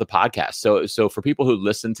lot of the podcast. So for people who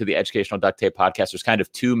listen to the Educational Duct Tape podcast, there's kind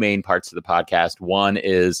of two main parts to the podcast. One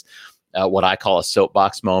is what I call a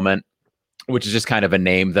soapbox moment, which is just kind of a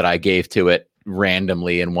name that I gave to it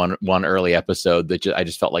randomly in one early episode that I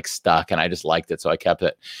just felt like stuck, and I just liked it, so I kept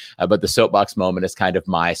it. But the soapbox moment is kind of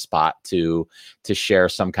my spot to share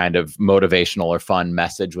some kind of motivational or fun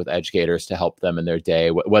message with educators to help them in their day,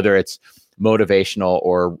 whether it's motivational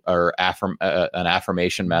or an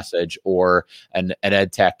affirmation message or an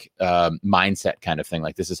ed tech mindset kind of thing.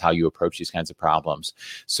 Like this is how you approach these kinds of problems.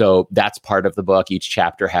 So that's part of the book. Each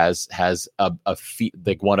chapter has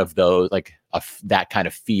like one of those, like that kind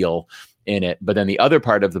of feel in it. But then the other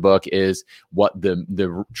part of the book is what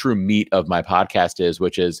the true meat of my podcast is,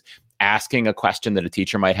 which is asking a question that a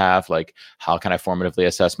teacher might have, like, how can I formatively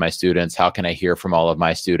assess my students? How can I hear from all of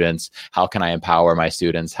my students? How can I empower my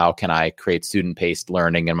students? How can I create student-paced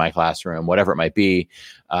learning in my classroom? Whatever it might be,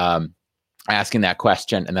 asking that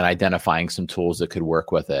question and then identifying some tools that could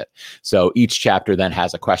work with it. So each chapter then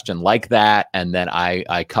has a question like that. And then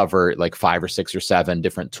I cover like 5 or 6 or 7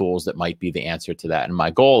 different tools that might be the answer to that. And my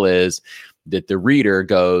goal is that the reader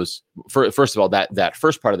goes, first of all, that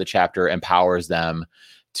first part of the chapter empowers them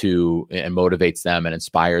and motivates them and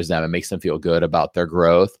inspires them and makes them feel good about their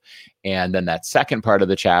growth. And then that second part of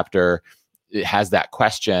the chapter, it has that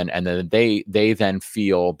question, and then they then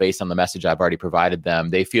feel, based on the message I've already provided them,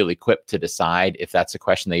 they feel equipped to decide if that's a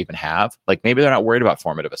question they even have. Like maybe they're not worried about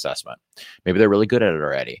formative assessment. Maybe they're really good at it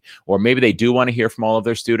already. Or maybe they do want to hear from all of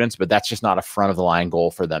their students, but that's just not a front of the line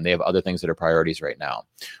goal for them. They have other things that are priorities right now.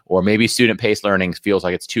 Or maybe student-paced learning feels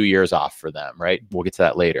like it's 2 years off for them, right? We'll get to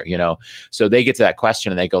that later, So they get to that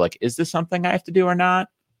question and they go like, is this something I have to do or not?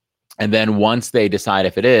 And then once they decide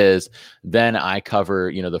if it is, then I cover,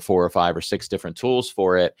 the 4 or 5 or 6 different tools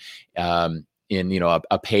for it in,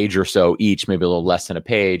 a page or so each, maybe a little less than a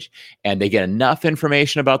page. And they get enough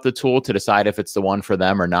information about the tool to decide if it's the one for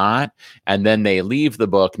them or not. And then they leave the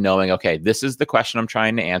book knowing, okay, this is the question I'm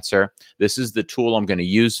trying to answer. This is the tool I'm going to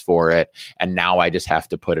use for it. And now I just have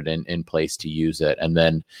to put it in place to use it. And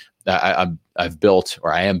then I've built,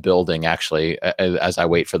 or I am building actually, as I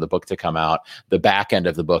wait for the book to come out, the back end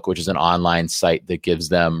of the book, which is an online site that gives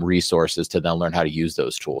them resources to then learn how to use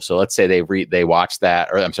those tools. So let's say they read that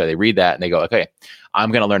and they go, okay,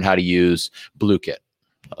 I'm going to learn how to use BlueKit.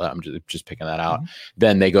 I'm just picking that out. Mm-hmm.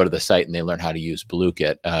 Then they go to the site and they learn how to use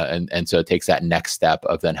BlueKit. And so it takes that next step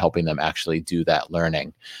of then helping them actually do that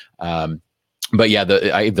learning. But yeah,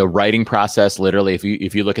 the writing process, literally,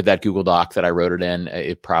 if you look at that Google Doc that I wrote it in,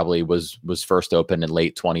 it probably was first opened in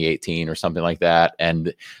late 2018 or something like that.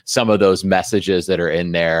 And some of those messages that are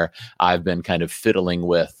in there, I've been kind of fiddling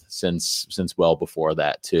with since well before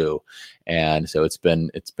that too. And so it's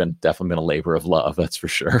definitely been a labor of love, that's for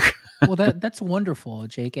sure. Well, that's wonderful,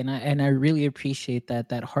 Jake, and I really appreciate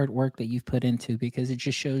that hard work that you've put into, because it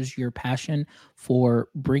just shows your passion for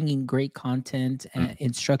bringing great content and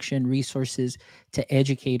instruction resources to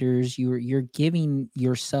educators. You're giving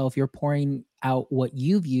yourself, you're pouring out what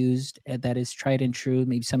you've used that is tried and true,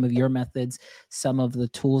 maybe some of your methods, some of the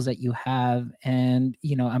tools that you have, and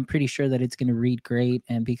I'm pretty sure that it's going to read great.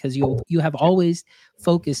 And because you have always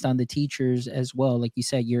focused on the teachers as well, like you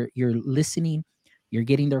said, you're listening, you're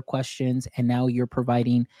getting their questions, and now you're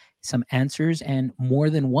providing some answers, and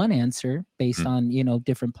more than one answer based on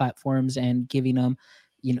different platforms, and giving them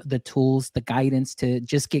the tools, the guidance to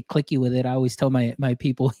just get clicky with it. I always tell my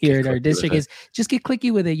people here at our district is just get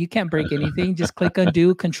clicky with it. You can't break anything. Just click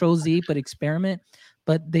undo, Control Z, but experiment.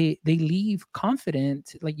 But they leave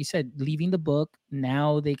confident, like you said, leaving the book.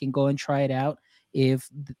 Now they can go and try it out. If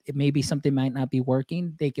maybe something might not be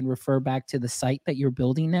working, they can refer back to the site that you're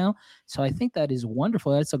building now. So I think that is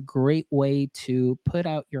wonderful. That's a great way to put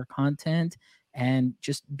out your content and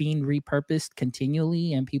just being repurposed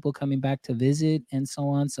continually, and people coming back to visit and so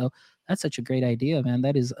on. So that's such a great idea, man.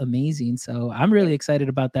 That is amazing. So I'm really excited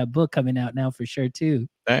about that book coming out now for sure too.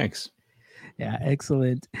 Thanks. Yeah,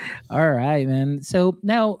 excellent. All right, man. So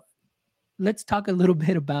now let's talk a little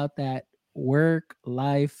bit about that work,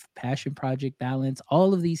 life, passion project balance,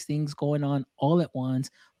 all of these things going on all at once.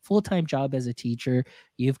 Full-time job as a teacher.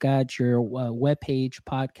 You've got your webpage,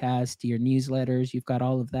 podcast, your newsletters, you've got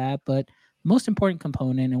all of that. But most important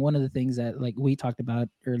component, and one of the things that like we talked about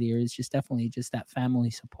earlier, is just definitely just that family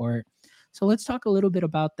support. So let's talk a little bit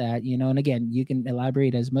about that, and again, you can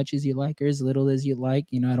elaborate as much as you like or as little as you like.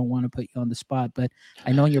 I don't want to put you on the spot, but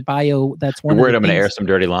I know in your bio, that's one. You're worried I'm going to air some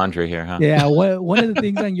dirty laundry here, huh? Yeah. One of the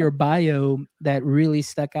things on your bio that really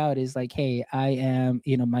stuck out is like, hey, I am,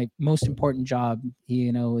 my most important job,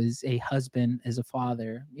 is a husband, as a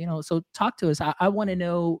father, so talk to us. I want to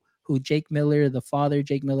know who Jake Miller, the father,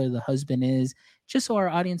 Jake Miller, the husband is, just so our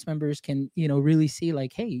audience members can, really see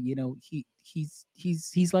like, hey,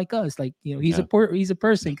 he's like us, like, he's a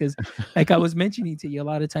person. Cause like I was mentioning to you, a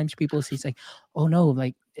lot of times people see, it's like, oh no,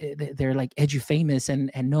 like they're like edufamous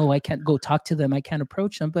and no, I can't go talk to them. I can't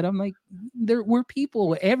approach them, but I'm like, we're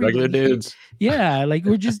people, regular dudes. Yeah. Like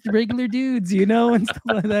we're just regular dudes, and stuff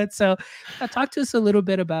like that. So talk to us a little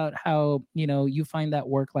bit about how, you find that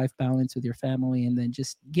work-life balance with your family, and then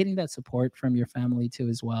just getting that support from your family too,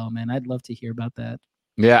 as well, man. I'd love to hear about that.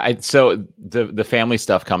 Yeah, so the family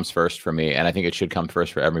stuff comes first for me, and I think it should come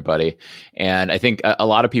first for everybody. And I think a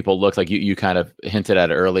lot of people look like you kind of hinted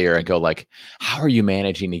at it earlier and go like, how are you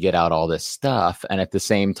managing to get out all this stuff and at the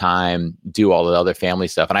same time do all the other family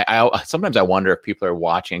stuff? And I sometimes I wonder if people are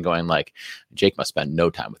watching and going like, Jake must spend no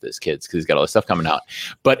time with his kids because he's got all this stuff coming out.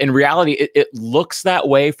 But in reality, it looks that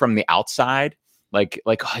way from the outside. Like,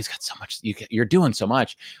 oh, he's got so much, you're doing so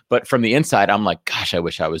much. But from the inside, I'm like, gosh, I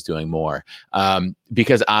wish I was doing more.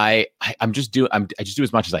 Because I just do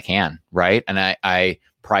as much as I can. Right. And I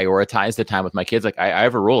prioritize the time with my kids. Like I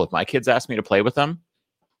have a rule. If my kids ask me to play with them,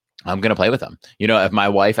 I'm going to play with them. You know, if my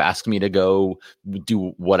wife asks me to go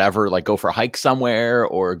do whatever, like go for a hike somewhere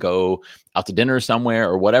or go out to dinner somewhere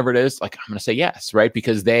or whatever it is, like I'm going to say yes, right?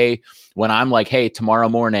 Because when I'm like, hey, tomorrow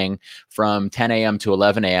morning from 10 a.m. to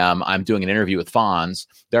 11 a.m., I'm doing an interview with Fonz,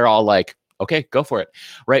 they're all like, okay, go for it,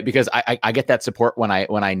 right? Because I get that support when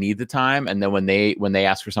I need the time, and then when they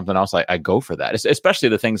ask for something else, I go for that. Especially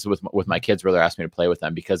the things with my kids where they're asking me to play with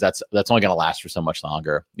them, because that's only going to last for so much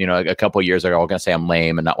longer. You know, a couple of years they're all going to say I'm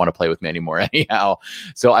lame and not want to play with me anymore anyhow.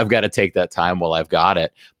 So I've got to take that time while I've got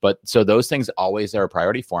it. But so those things always are a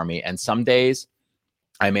priority for me. And some days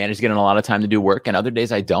I manage to get in a lot of time to do work, and other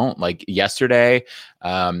days I don't. Like yesterday,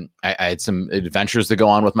 I had some adventures to go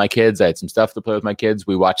on with my kids. I had some stuff to play with my kids.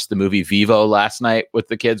 We watched the movie Vivo last night with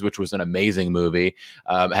the kids, which was an amazing movie.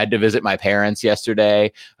 I had to visit my parents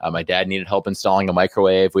yesterday. My dad needed help installing a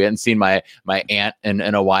microwave. We hadn't seen my aunt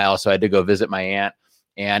in a while, so I had to go visit my aunt.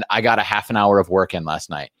 And I got a half an hour of work in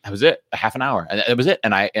last night. That was it, a half an hour, and that was it.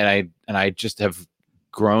 And I just have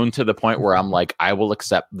grown to the point where I'm like, I will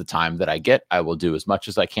accept the time that I get. I will do as much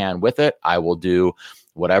as I can with it. I will do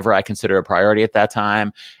whatever I consider a priority at that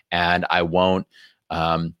time. And I won't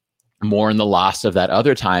mourn the loss of that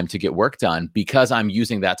other time to get work done, because I'm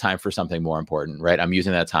using that time for something more important, right? I'm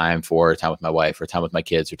using that time for time with my wife or time with my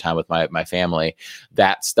kids or time with my family.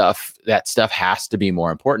 That stuff has to be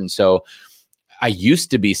more important. So I used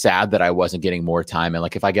to be sad that I wasn't getting more time. And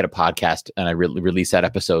like, if I get a podcast and I release that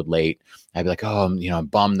episode late, I'd be like, oh, I'm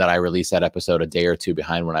bummed that I released that episode a day or two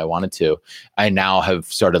behind when I wanted to. I now have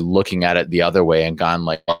started looking at it the other way and gone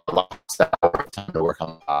like, I lost that hour of time to work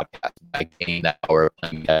on the podcast. I gained that hour of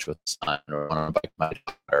playing catch with the son or on a bike with my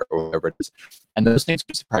daughter or whatever it is. And those things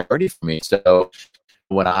are a priority for me. So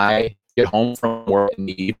when I get home from work in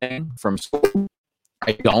the evening from school,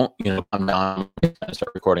 I don't, come down and start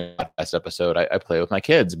recording a podcast episode. I play with my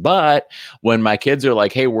kids. But when my kids are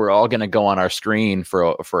like, hey, we're all going to go on our screen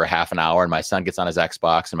for a half an hour, and my son gets on his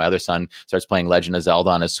Xbox and my other son starts playing Legend of Zelda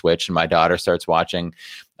on his Switch, and my daughter starts watching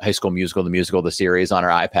High School Musical, the series on her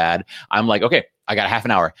iPad, I'm like, okay, I got a half an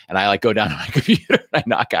hour. And I like go down to my computer and I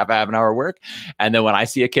knock out half an hour of work. And then when I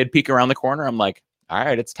see a kid peek around the corner, I'm like, all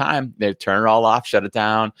right, it's time. They turn it all off, shut it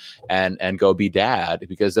down, and go be dad,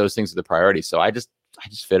 because those things are the priority. So I just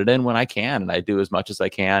fit it in when I can, and I do as much as I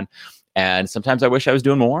can. And sometimes I wish I was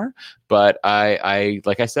doing more, but I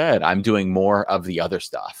like I said, I'm doing more of the other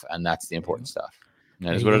stuff, and that's the important stuff.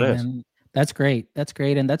 That is what it is. That's great. That's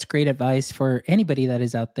great. And that's great advice for anybody that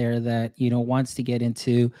is out there that, wants to get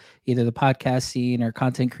into either the podcast scene or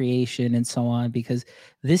content creation and so on, because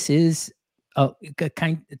this is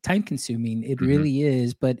kind time consuming. It really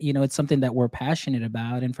is, but it's something that we're passionate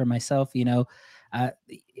about. And for myself,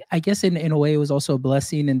 I guess in a way it was also a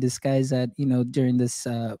blessing in disguise that during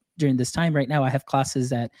this time right now I have classes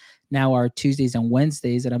that now are Tuesdays and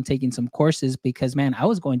Wednesdays, and I'm taking some courses because, man, I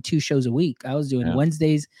was going 2 shows a week. I was doing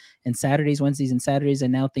Wednesdays and Saturdays,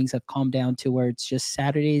 and now things have calmed down to where it's just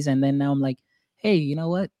Saturdays. And then now I'm like, hey, you know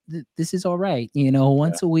what? This is all right.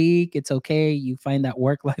 Once a week, it's okay. You find that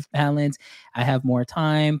work-life balance. I have more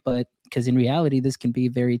time, but because in reality, this can be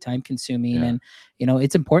very time consuming, and,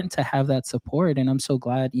 it's important to have that support. And I'm so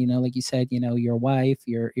glad, like you said, your wife,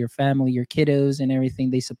 your family, your kiddos and everything,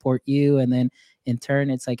 they support you. And then in turn,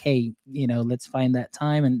 it's like, hey, let's find that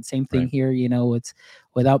time. And same thing here, it's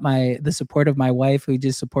without the support of my wife, who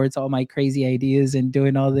just supports all my crazy ideas and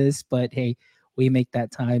doing all this, but hey, we make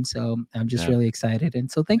that time. So I'm just really excited. And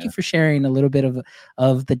so thank you for sharing a little bit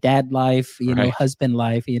of the dad life, husband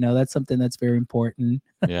life, that's something that's very important.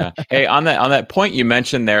 Yeah. Hey, on that point you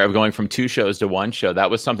mentioned there of going from 2 shows to 1 show,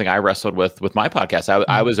 that was something I wrestled with my podcast.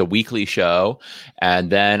 I was a weekly show,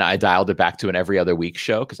 and then I dialed it back to an every other week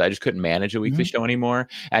show because I just couldn't manage a weekly show anymore.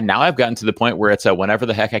 And now I've gotten to the point where it's a whenever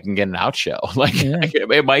the heck I can get an out show. Like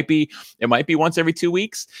it might be once every 2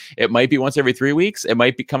 weeks. It might be once every 3 weeks. It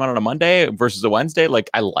might be coming on a Monday versus a Wednesday.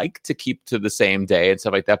 Like I like to keep to the same day and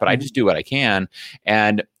stuff like that, but I just do what I can.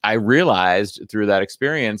 And I realized through that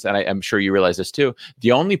experience, and I'm sure you realize this too,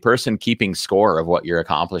 the only person keeping score of what you're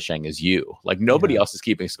accomplishing is you. Like nobody else is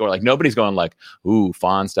keeping score. Like nobody's going like, ooh,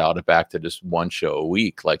 Fonz dialed it back to just 1 show a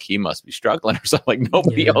week. Like he must be struggling or something. Like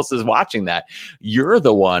nobody else is watching that. You're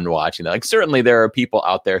the one watching that. Like certainly there are people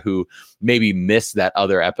out there who maybe miss that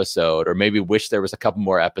other episode, or maybe wish there was a couple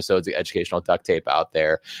more episodes of Educational Duct Tape out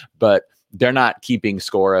there, but they're not keeping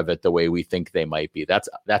score of it the way we think they might be. That's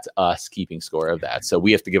us keeping score of that. So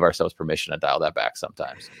we have to give ourselves permission to dial that back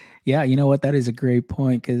sometimes. Yeah, you know what? That is a great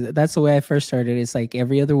point, because that's the way I first started. It's like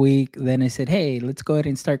every other week. Then I said, hey, let's go ahead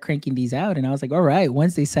and start cranking these out. And I was like, all right,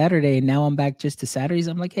 Wednesday, Saturday. And now I'm back just to Saturdays.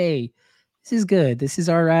 I'm like, hey, this is good. This is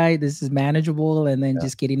all right. This is manageable. And then Yeah.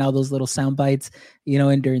 just getting all those little sound bites,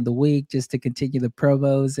 in during the week just to continue the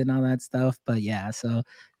promos and all that stuff. But yeah, so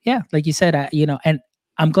yeah, like you said, and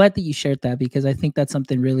I'm glad that you shared that because I think that's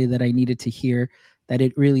something really that I needed to hear, that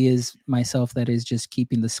it really is myself that is just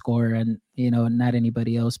keeping the score and, not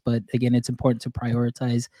anybody else. But again, it's important to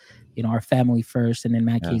prioritize, our family first. And in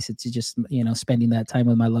my Yeah. case, it's just, spending that time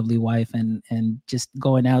with my lovely wife and just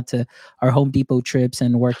going out to our Home Depot trips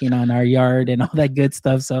and working on our yard and all that good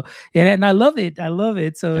stuff. So, yeah, and I love it. I love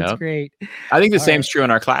it. So it's Yeah. great. I think the All same's right. true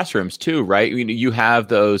in our classrooms too, right? You have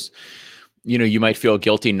those, you might feel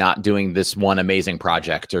guilty not doing this one amazing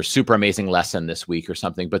project or super amazing lesson this week or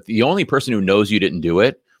something, but the only person who knows you didn't do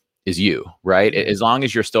it is you, right? Yeah. As long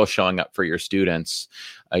as you're still showing up for your students,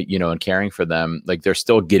 and caring for them, like they're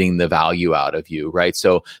still getting the value out of you, right?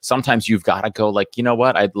 So sometimes you've got to go like, you know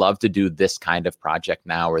what? I'd love to do this kind of project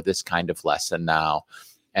now or this kind of lesson now.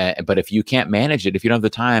 But if you can't manage it, if you don't have the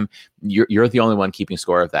time, you're the only one keeping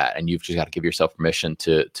score of that, and you've just got to give yourself permission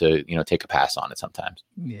to take a pass on it sometimes.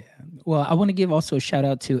 Yeah. Well, I want to give also a shout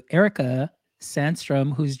out to Erica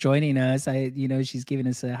Sandstrom, who's joining us. She's giving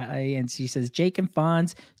us a hi, and she says, Jake and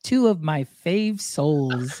Fonz, two of my fave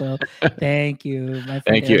souls. So thank you, my friend.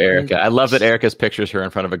 Thank you, Erica. I love that Erica's pictures her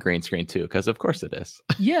in front of a green screen too, because of course it is.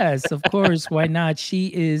 Yes, of course. Why not?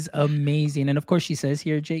 She is amazing. And of course, she says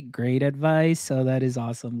here, Jake, great advice. So that is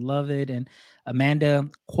awesome. Love it. And Amanda,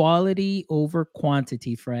 quality over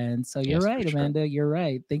quantity, friends. So you're Yes, for right, sure. Amanda. You're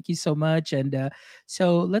right. Thank you so much. And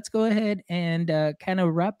so let's go ahead and kind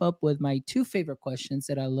of wrap up with my two favorite questions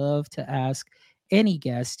that I love to ask any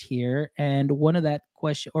guest here. And one of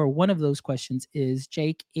those questions is,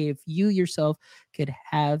 Jake, if you yourself could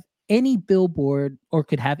have any billboard or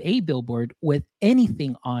could have a billboard with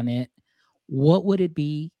anything on it, what would it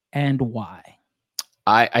be and why?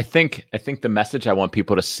 I think the message I want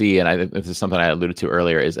people to see, and I think this is something I alluded to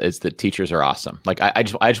earlier, is that teachers are awesome. Like I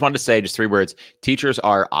just wanted to say just 3 words: teachers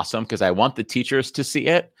are awesome, because I want the teachers to see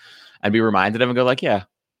it and be reminded of it and go like, yeah,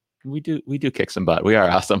 we do kick some butt. We are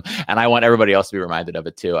awesome. And I want everybody else to be reminded of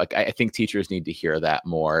it too. Like I think teachers need to hear that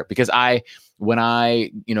more, because when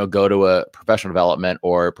I go to a professional development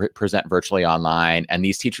or present virtually online, and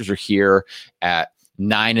these teachers are here at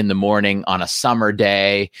 9 a.m. on a summer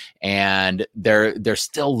day, and they're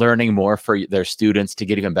still learning more for their students to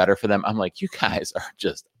get even better for them. I'm like, you guys are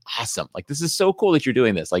just awesome. Like, this is so cool that you're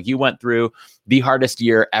doing this. Like, you went through the hardest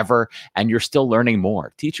year ever and you're still learning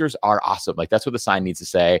more. Teachers are awesome. Like, that's what the sign needs to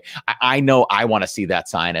say. I know I want to see that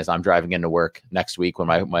sign as I'm driving into work next week when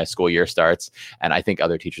my school year starts. And I think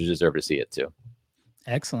other teachers deserve to see it too.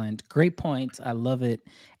 Excellent. Great point. I love it.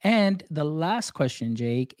 And the last question,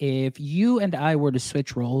 Jake, if you and I were to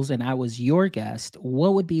switch roles and I was your guest,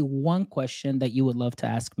 what would be one question that you would love to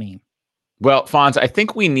ask me? Well, Fonz, I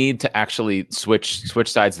think we need to actually switch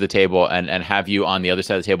sides of the table and have you on the other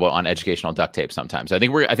side of the table on educational duct tape sometimes. I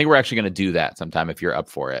think we're actually going to do that sometime if you're up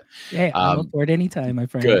for it. Hey, I'm up for it anytime, my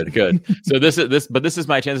friend. Good. So this is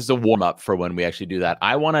my chance. It's a warm up for when we actually do that.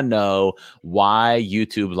 I want to know why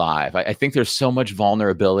YouTube Live. I think there's so much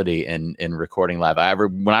vulnerability in recording live.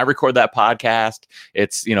 When I record that podcast,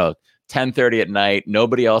 it's 10:30 at night,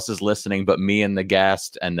 nobody else is listening but me and the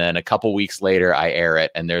guest, and then a couple weeks later I air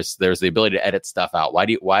it, and there's the ability to edit stuff out.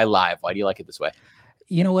 Why live? Why do you like it this way?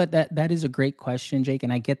 You know what? That is a great question, Jake,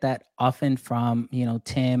 and I get that often from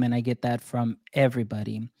Tim, and I get that from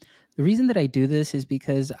everybody. The reason that I do this is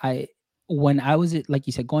because when I was, like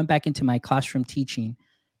you said, going back into my classroom teaching,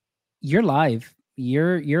 you're live,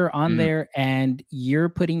 you're on there, and you're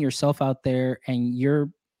putting yourself out there, and you're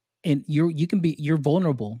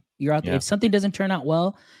vulnerable. You're out there. Yeah. If something doesn't turn out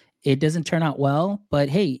well, it doesn't turn out well. But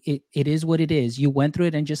hey, it is what it is. You went through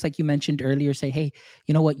it, and just like you mentioned earlier, say, hey,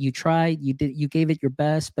 you know what? You tried. You gave it your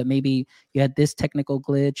best, but maybe you had this technical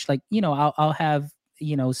glitch. Like, I'll have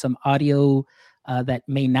some audio that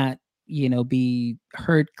may not be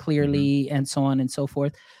heard clearly, and so on and so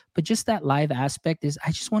forth. But just that live aspect is,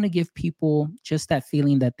 I just want to give people just that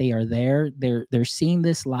feeling that they are there. They're seeing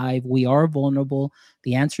this live. We are vulnerable.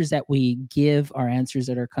 The answers that we give are answers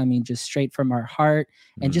that are coming just straight from our heart,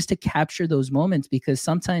 and just to capture those moments, because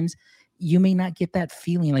sometimes you may not get that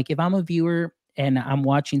feeling. Like, if I'm a viewer and I'm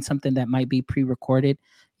watching something that might be pre-recorded,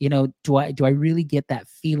 do I really get that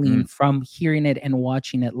feeling from hearing it and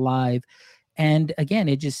watching it live? And again,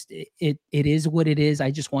 it is what it is.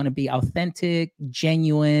 I just want to be authentic,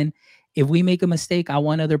 genuine. If we make a mistake, I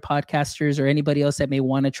want other podcasters or anybody else that may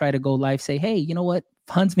want to try to go live say, hey, you know what?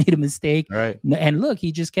 Hans made a mistake. Right. And look,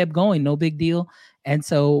 he just kept going. No big deal. And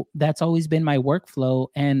so that's always been my workflow.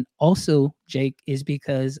 And also, Jake, is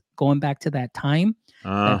because going back to that time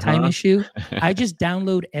issue, I just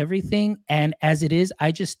download everything. And as it is,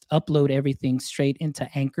 I just upload everything straight into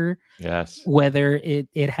Anchor. Yes. Whether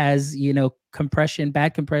it has, compression,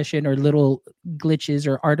 bad compression, or little glitches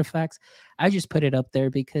or artifacts, I just put it up there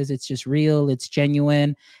because it's just real, it's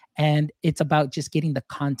genuine, and it's about just getting the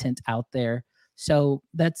content out there. So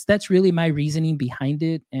that's really my reasoning behind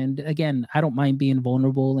it. And again, I don't mind being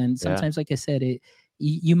vulnerable. And sometimes, like I said,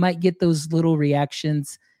 you might get those little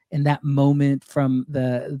reactions in that moment from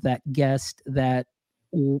that guest that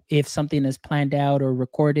if something is planned out or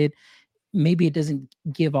recorded, maybe it doesn't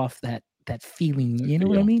give off that feeling,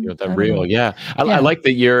 what I mean? Yeah. I like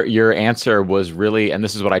that your answer was really, and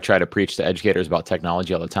this is what I try to preach to educators about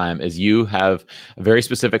technology all the time, is you have a very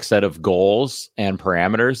specific set of goals and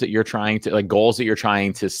parameters that you're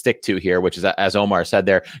trying to stick to here, which is, as Omar said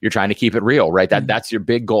there, you're trying to keep it real, right? That's your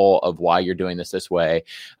big goal of why you're doing this way.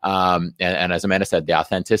 And as Amanda said, the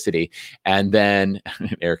authenticity. And then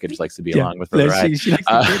Erica just likes to be along with the ride. She likes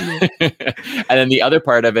the and then the other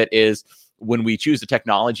part of it is, when we choose a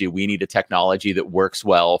technology, we need a technology that works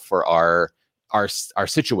well for our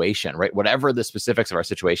situation, right? Whatever the specifics of our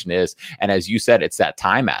situation is. And as you said, it's that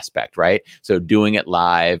time aspect, right? So doing it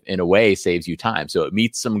live in a way saves you time. So it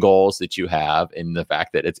meets some goals that you have in the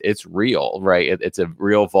fact that it's real, right? It's a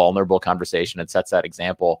real vulnerable conversation. It sets that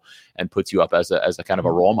example and puts you up as a kind of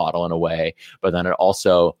a role model in a way. But then it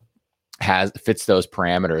also fits those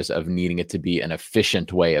parameters of needing it to be an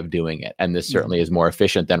efficient way of doing it. And this certainly is more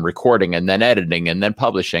efficient than recording and then editing and then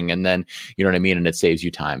publishing and then, you know what I mean? And it saves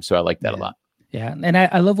you time. So I like that a lot. Yeah. And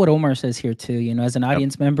I love what Omar says here too. As an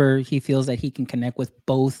audience member, he feels that he can connect with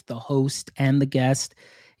both the host and the guest.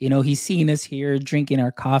 He's seen us here drinking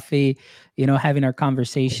our coffee, having our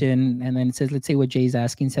conversation. And then it says, let's say what Jay's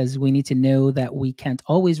asking, says, we need to know that we can't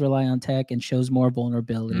always rely on tech, and shows more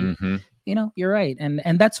vulnerability. Mm-hmm. You're right.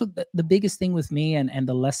 And that's what the biggest thing with me, and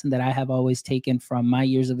the lesson that I have always taken from my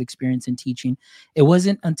years of experience in teaching. It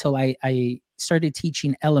wasn't until I started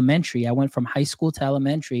teaching elementary. I went from high school to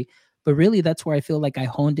elementary, but really that's where I feel like I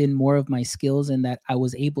honed in more of my skills, and that I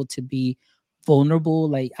was able to be vulnerable.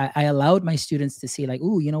 Like I allowed my students to see, like,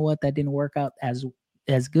 ooh, you know what, that didn't work out as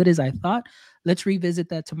good as I thought. Let's revisit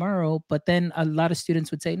that tomorrow. But then a lot of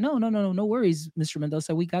students would say, no worries, Mr.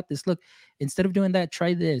 Mendoza, we got this. Look, instead of doing that,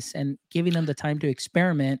 try this, and giving them the time to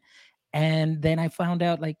experiment. And then I found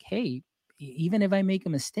out, like, hey, even if I make a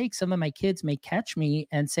mistake, some of my kids may catch me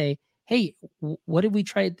and say, hey, what if we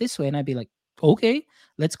try it this way? And I'd be like, okay,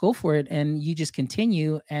 let's go for it. And you just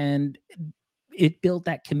continue, and it built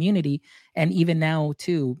that community. And even now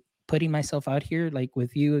too, putting myself out here, like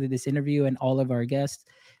with you, this interview, and all of our guests,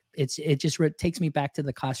 it just takes me back to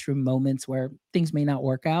the classroom moments where things may not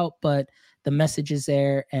work out, but the message is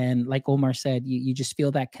there. And like Omar said, you just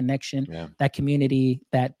feel that connection, that community,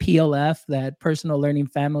 that PLF, that personal learning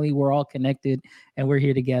family. We're all connected and we're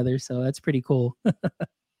here together. So that's pretty cool.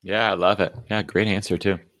 Yeah, I love it. Yeah, great answer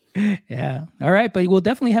too. Yeah. All right. But we'll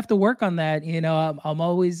definitely have to work on that.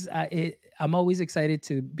 I'm always excited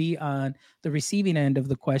to be on the receiving end of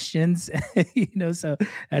the questions, so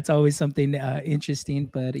that's always something interesting.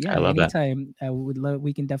 But yeah, anytime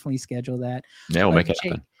we can definitely schedule that. Yeah, we'll make it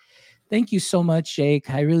happen. Thank you so much, Jake.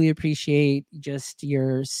 I really appreciate just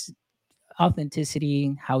your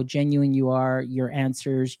authenticity, how genuine you are, your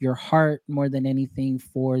answers, your heart more than anything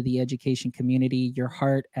for the education community, your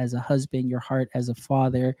heart as a husband, your heart as a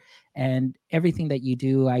father, and everything that you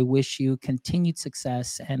do. I wish you continued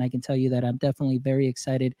success. And I can tell you that I'm definitely very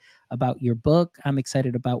excited about your book. I'm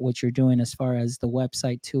excited about what you're doing as far as the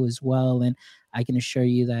website too as well. And I can assure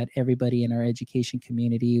you that everybody in our education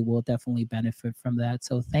community will definitely benefit from that.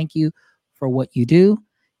 So thank you for what you do.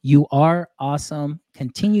 You are awesome.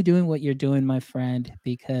 Continue doing what you're doing, my friend,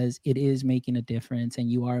 because it is making a difference and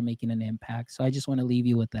you are making an impact. So I just want to leave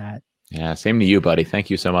you with that. Yeah, same to you, buddy. Thank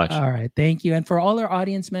you so much. All right. Thank you. And for all our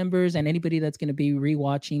audience members and anybody that's going to be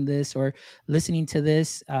rewatching this or listening to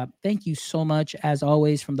this, thank you so much, as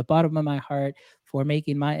always, from the bottom of my heart, for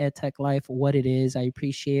making my EdTech life what it is. I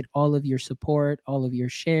appreciate all of your support, all of your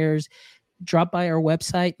shares. Drop by our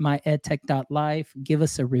website, myedtech.life. Give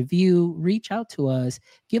us a review. Reach out to us.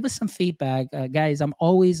 Give us some feedback. Guys, I'm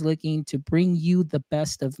always looking to bring you the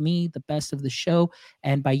best of me, the best of the show.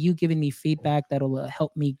 And by you giving me feedback, that'll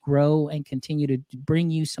help me grow and continue to bring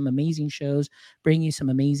you some amazing shows, bring you some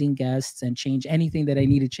amazing guests, and change anything that I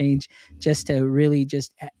need to change just to really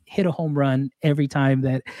just hit a home run every time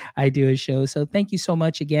that I do a show. So thank you so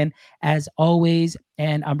much again, as always.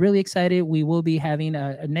 And I'm really excited. We will be having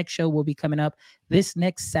a next show will be coming up this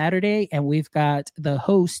next Saturday. And we've got the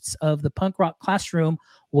hosts of the Punk Rock Classroom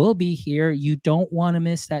will be here. You don't want to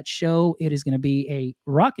miss that show. It is going to be a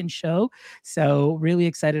rocking show. So really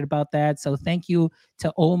excited about that. So thank you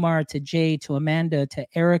to Omar, to Jay, to Amanda, to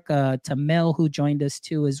Erica, to Mel, who joined us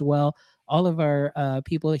too as well. All of our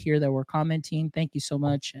people here that were commenting, thank you so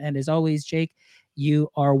much. And as always, Jake, you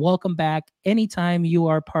are welcome back anytime you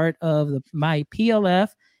are part of my PLF.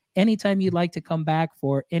 Anytime you'd like to come back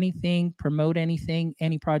for anything, promote anything,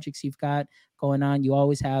 any projects you've got going on, you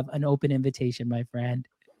always have an open invitation, my friend.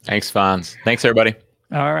 Thanks, Fonz. Thanks, everybody.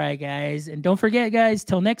 All right, guys. And don't forget, guys,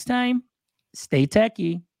 till next time, stay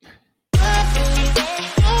techie.